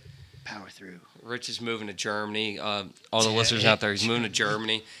gotta. Power through. Rich is moving to Germany. All the listeners out there, he's moving to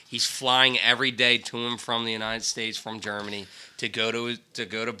Germany. He's flying every day to and from the United States from Germany to go to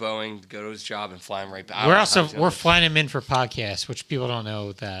Boeing, to go to his job, and fly him right back. We're flying him in for podcasts, which people don't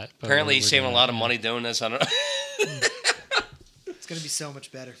know that. Apparently, he's saving a lot of money doing this. I don't know. It's gonna be so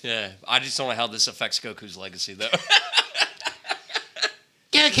much better. Yeah, I just don't know how this affects Goku's legacy, though.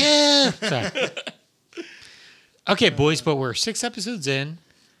 Goku. Sorry. Okay, boys, but we're 6 episodes in.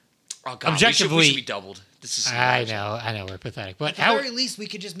 Oh God, Objectively, we should be doubled. This is. I know, we're pathetic. But At the very least, we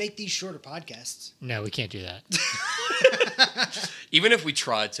could just make these shorter podcasts. No, we can't do that. Even if we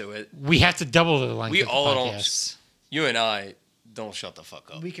tried to, we have to double the length. We of the all podcasts. don't. You and I don't shut the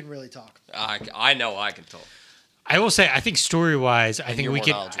fuck up. We can really talk. I know I can talk. I will say, I think story-wise, I think you're we more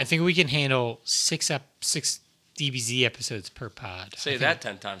can. knowledgeable. I think we can handle 6 DBZ episodes per pod. Say that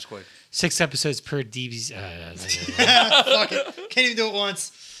 10 times quick. 6 episodes per DBZ. Fuck it. Can't even do it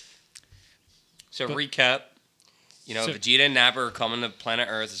once. So recap. Vegeta and Nappa are coming to planet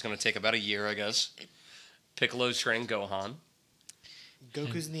Earth. It's going to take about a year, I guess. Piccolo's training Gohan.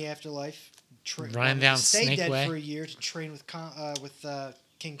 Goku's in the afterlife. Running down stay Snake dead Way. for a year to train with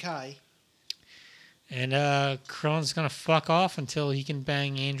King Kai. And Krillin's going to fuck off until he can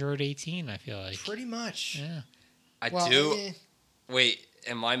bang Android 18, I feel like. Pretty much. Yeah. Wait,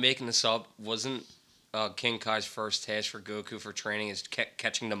 am I making this up? Wasn't King Kai's first task for Goku for training is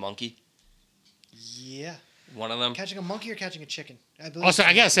catching the monkey? Yeah. One of them? Catching a monkey or catching a chicken? Also,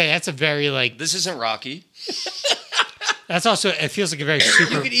 I got to say, that's a very, This isn't Rocky. That's also, it feels like a very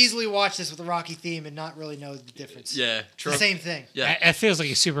super... You could easily watch this with a Rocky theme and not really know the difference. Yeah, true. The same thing. Yeah. It feels like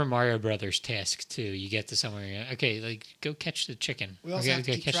a Super Mario Brothers task, too. You get to somewhere, okay, go catch the chicken. We also have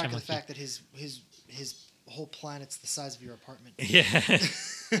to keep catch track the of the monkey. fact that his whole planet's the size of your apartment. Yeah.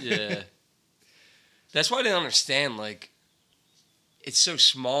 Yeah. That's why I didn't understand, it's so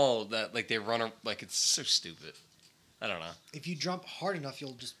small that, they run, it's so stupid. I don't know. If you jump hard enough,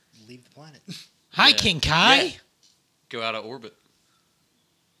 you'll just leave the planet. Hi, Yeah. King Kai. Yeah. Go out of orbit.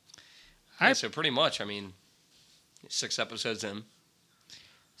 All right. So pretty much, 6 episodes in.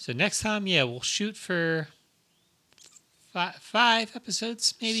 So next time, we'll shoot for 5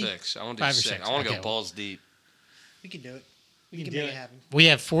 episodes, maybe? 6. I want to do 5 or 6. 6. I want to Okay, go balls deep. We can do it. We We can can do make it. it happen. We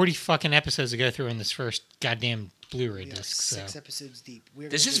have 40 fucking episodes to go through in this first goddamn Blu-ray We are disc. 6 So. episodes deep. We're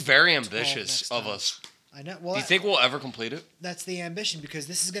This gonna is do very 12 ambitious next of time. us. I know. Well, Do you think we'll ever complete it? that's the ambition because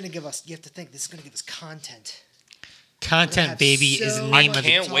this is going to give us. You have to think this is going to give us content. Content, have baby, is the so name much of to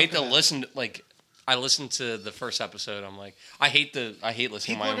it. Can't talk wait to about. listen. I listened to the first episode. I'm like, I hate listening People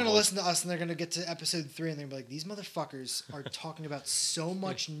to my are own going to voice. listen to us and they're going to get to episode 3 and they're going to be like, these motherfuckers are talking about so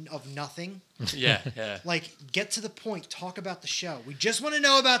much of nothing. Yeah, yeah. Get to the point. Talk about the show. We just want to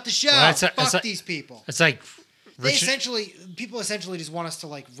know about the show. Well, Fuck these people. It's like... People essentially just want us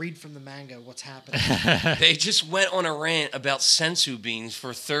to read from the manga what's happening. They just went on a rant about sensu beans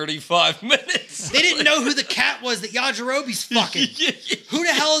for 35 minutes. They didn't know who the cat was that Yajirobe's fucking. Who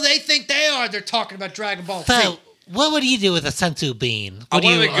the hell do they think they are? They're talking about Dragon Ball Z. So, what would you do with a sensu bean? I Would you,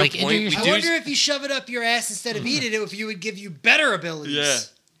 wanna make a good point. injure I yourself? wonder if you shove it up your ass instead of eat it, if you would give you better abilities. Yeah,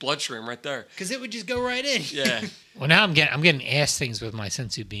 bloodstream right there. Because it would just go right in. Yeah. Well, now I'm getting ass things with my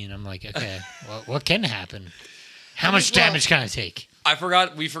sensu bean. I'm like, okay, what can happen? How much damage can I take?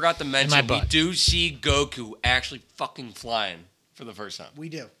 We forgot to mention we butt. do see Goku actually fucking flying for the first time. We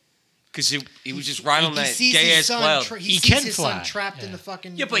do. Because he was just riding on that sees gay his ass son cloud. he He sees can his fly. son trapped in Yeah. the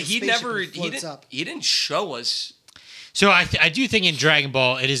fucking Yeah, but he spaceship never and floats up. he didn't show us. So I do think in Dragon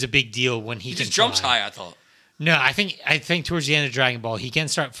Ball it is a big deal when he He can just jumps fly. high, I thought. No, I think towards the end of Dragon Ball he can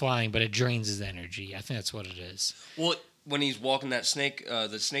start flying, but it drains his energy. I think that's what it is. Well, when he's walking that snake,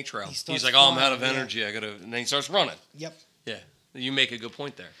 the snake trail, He starts he's like, "Oh, I'm out of flying, yeah. energy. I gotta," and then he starts running. Yep. Yeah, you make a good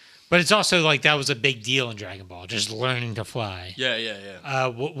point there. But it's also like that was a big deal in Dragon Ball, just learning to fly. Yeah, yeah, yeah.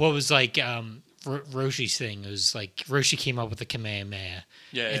 What was Roshi's thing? It was like Roshi came up with the Kamehameha.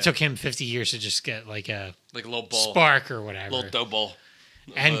 Yeah, It took him 50 years to just get like a like a little ball, spark or whatever. little dough ball.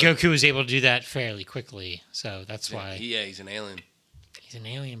 And Goku was able to do that fairly quickly, so that's Yeah, why he's an alien. he's an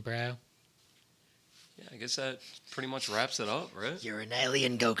alien, bro. Yeah, I guess that pretty much wraps it up, right? You're an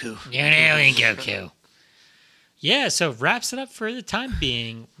alien, Goku. You're an alien, Goku. Yeah, so wraps it up for the time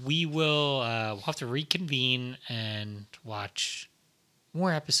being. We will we'll have to reconvene and watch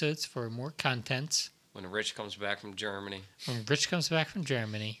more episodes for more content. When Rich comes back from Germany. When Rich comes back from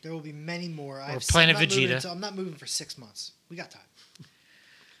Germany. There will be many more. Planet Vegeta. I'm not moving for 6 months. We got time.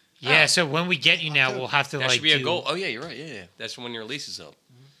 Yeah, so when we get you now, we'll have to That should be a do- goal. Oh yeah, you're right. Yeah. That's when your lease is up.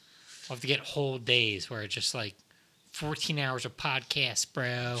 We'll have to get whole days where it's just 14 hours of podcasts, bro.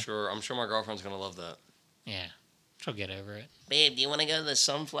 I'm sure my girlfriend's gonna love that. Yeah. She'll get over it. Babe, do you want to go to the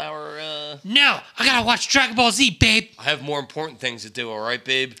sunflower? No, I gotta watch Dragon Ball Z, babe. I have more important things to do. All right,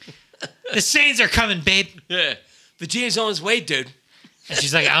 babe. The Saiyans are coming, babe. Yeah, Vegeta's on his way, dude. And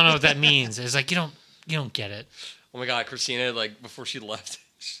she's like, I don't know what that means. It's like, you don't get it. Oh my God, Christina, like before she left,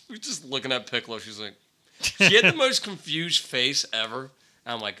 she was just looking at Piccolo. She's like, she had the most confused face ever.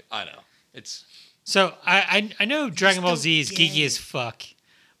 And I'm like, I know. It's So I know Dragon Ball Z is don't geeky get as fuck,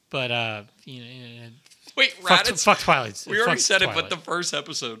 but wait, fuck, Raditz. fuck Twilight. We already Fuck said it, Twilight. but the first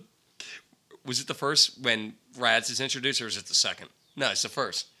episode was it the first when Raditz is introduced, or is it the second? No, it's the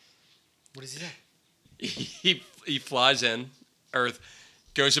first. What does he say? He flies in Earth,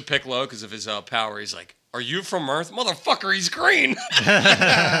 goes to Piccolo because of his power. He's like, "Are you from Earth, motherfucker? He's green."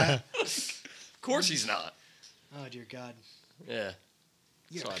 Of course he's not. Oh dear God. Yeah,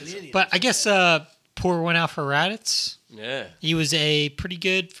 You're So I clearly But I guess poor went out for Raditz. yeah. He was a pretty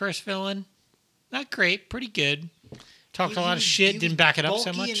good first villain. Not great, pretty good. Talked a lot of shit, didn't back it up so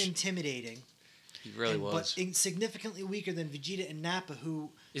bulky much. and intimidating. He really was. But significantly weaker than Vegeta and Nappa, who...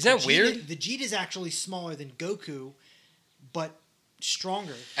 Isn't that weird? Vegeta's actually smaller than Goku, but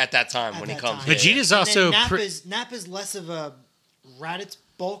stronger. At that time At when he that comes, time. Vegeta's And also... then Nappa's less of a Raditz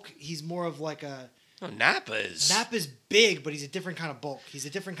bulk. He's more of like a... Oh, Nappa is. Nappa's big, but he's a different kind of bulk. He's a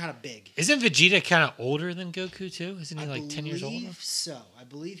different kind of big. Isn't Vegeta kind of older than Goku, too? Isn't he like 10 years older? I believe so. I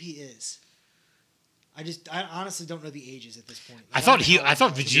believe he is. I honestly don't know the ages at this point. I thought don't know how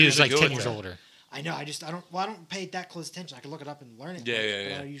old Vegeta was like Good 10 with years that. older. I know. I don't pay that close attention. I can look it up and learn it. Yeah, but yeah,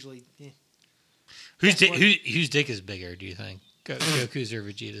 yeah. I usually. Yeah. Whose Guess what? whose dick is bigger, do you think? Goku's or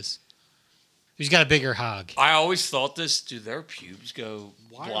Vegeta's? Who's got a bigger hog? I always thought this. Do their pubes go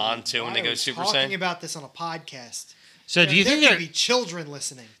Why blonde too when they go Super Saiyan? Talking about this on a podcast. So do you think there their could be children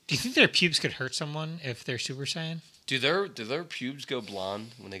listening? do you think their pubes could hurt someone if they're Super Saiyan? Do their pubes go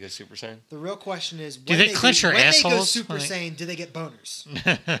blonde when they go Super Saiyan? The real question is, they clench their when they go assholes? Super Like- Saiyan, do they get boners?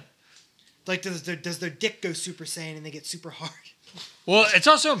 Like, does their dick go Super Saiyan and they get super hard? Well, it's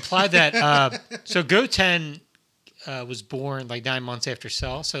also implied that so Goten was born like 9 months after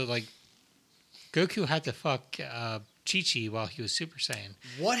Cell, so like Goku had to fuck Chi-Chi while he was Super Saiyan.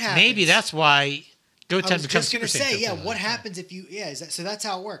 What happens? Maybe that's why Goten I was becomes just gonna Super Saiyan. say, so yeah. quickly. What happens if you? Yeah, so that's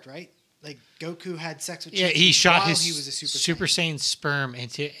how it worked, right? Like Goku had sex with Yeah, Chi-Chi he shot while his he was a Super Saiyan. Saiyan sperm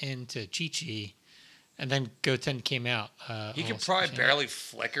into Chi-Chi, and then Goten came out. He could almost probably Super Saiyan. barely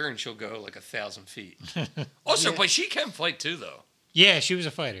flicker, and she'll go like 1,000 feet. Also, Yeah. but she can fight too, though. Yeah, she was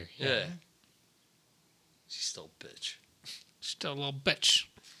a fighter. Yeah. She's still a bitch. Still a little bitch.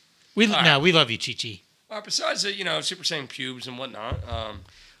 All right. We love you, Chi-Chi. Besides the Super Saiyan pubes and whatnot.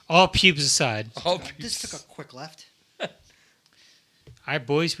 All pubes aside. All This pubes. took a quick left. All right,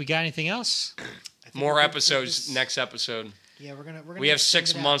 boys, we got anything else? I think More we're good for episodes this. next episode. Yeah, we're gonna. We have extend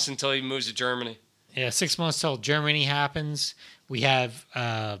 6 it out. months until he moves to Germany. Yeah, 6 months till Germany happens. We have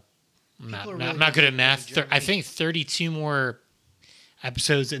I'm not, are not, really not good at good math. in Germany. I think 32 more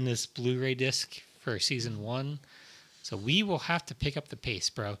episodes in this Blu-ray disc for season 1. So we will have to pick up the pace,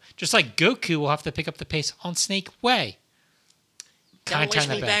 bro. Just like Goku will have to pick up the pace on Snake Way. Don't Kinda wish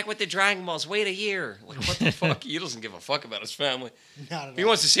time me that back with the Dragon Balls. Wait a year. Like, what the fuck? He doesn't give a fuck about his family. Not at He all.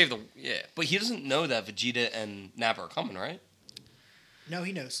 wants to save the... Yeah, but he doesn't know that Vegeta and Nappa are coming, right? No,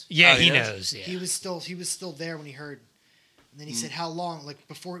 he knows. Yeah, Oh, he he knows? knows. Yeah. He was still there when he heard. And then he said, "How long?" Like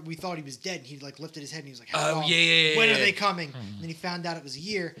before we thought he was dead, and he like lifted his head and he was like, "How Oh, long? yeah, When yeah. are they coming?" And then he found out it was a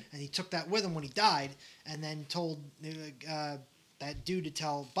year, and he took that with him when he died, and then told that dude to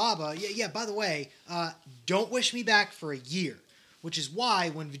tell Baba, "Yeah. By the way, don't wish me back for a year." Which is why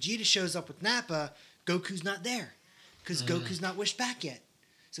when Vegeta shows up with Nappa, Goku's not there, because Goku's not wished back yet.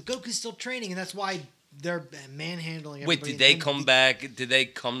 So Goku's still training, and that's why they're manhandling everybody. Wait, did they come back? Did they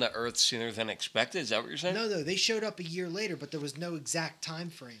come to Earth sooner than expected? Is that what you're saying? No, they showed up a year later, but there was no exact time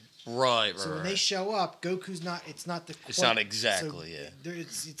frame. Right. So when they show up, Goku's not. It's not the. It's not exactly, yeah.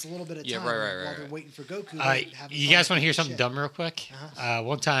 It's a little bit of Yeah, time right, while they're right. waiting for Goku. they have You fun guys want to with hear something shit. dumb real quick? Uh-huh.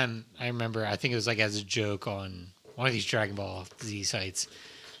 One time, I remember, I think it was like as a joke on one of these Dragon Ball Z sites.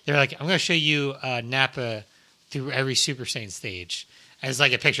 They're like, I'm going to show you Nappa through every Super Saiyan stage. And it's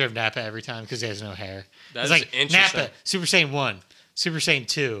like a picture of Nappa every time because he has no hair. That's it's like interesting. Nappa, Super Saiyan 1, Super Saiyan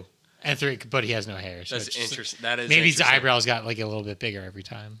 2, and 3, but he has no hair. So That's it's just- interesting. That is Maybe his interesting. eyebrows got like a little bit bigger every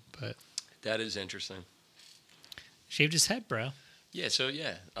time, but That is interesting. shaved his head, bro. Yeah, so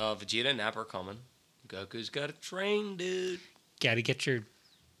Vegeta and Nappa are coming. Goku's got to train, dude. Got to get your.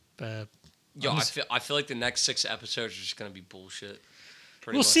 Yo, I feel like the next 6 episodes are just gonna be bullshit.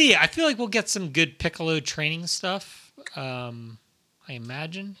 Pretty We'll much. see. I feel like we'll get some good Piccolo training stuff. I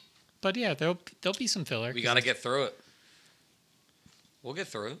imagine, but yeah, there'll be some filler. We got to get through it. We'll get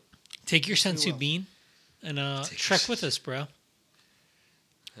through it. Take your Yes, we sensu will. bean. and trek with us, bro.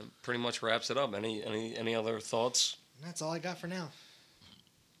 That pretty much wraps it up. Any other thoughts? That's all I got for now.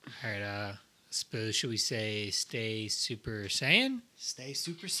 All right. Suppose should we say stay Super Saiyan? Stay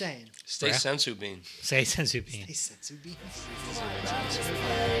Super Saiyan. Stay Bruh. Sensu Bean. Say Sensu Bean. Stay Sensu Bean. There's a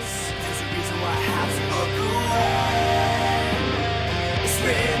reason why I have to look away. It's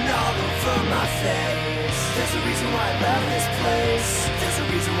written all over my face. There's a reason why I love this place. There's a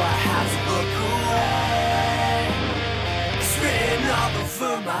reason why I have to look away. It's written all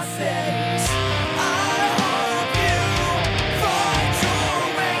over my face.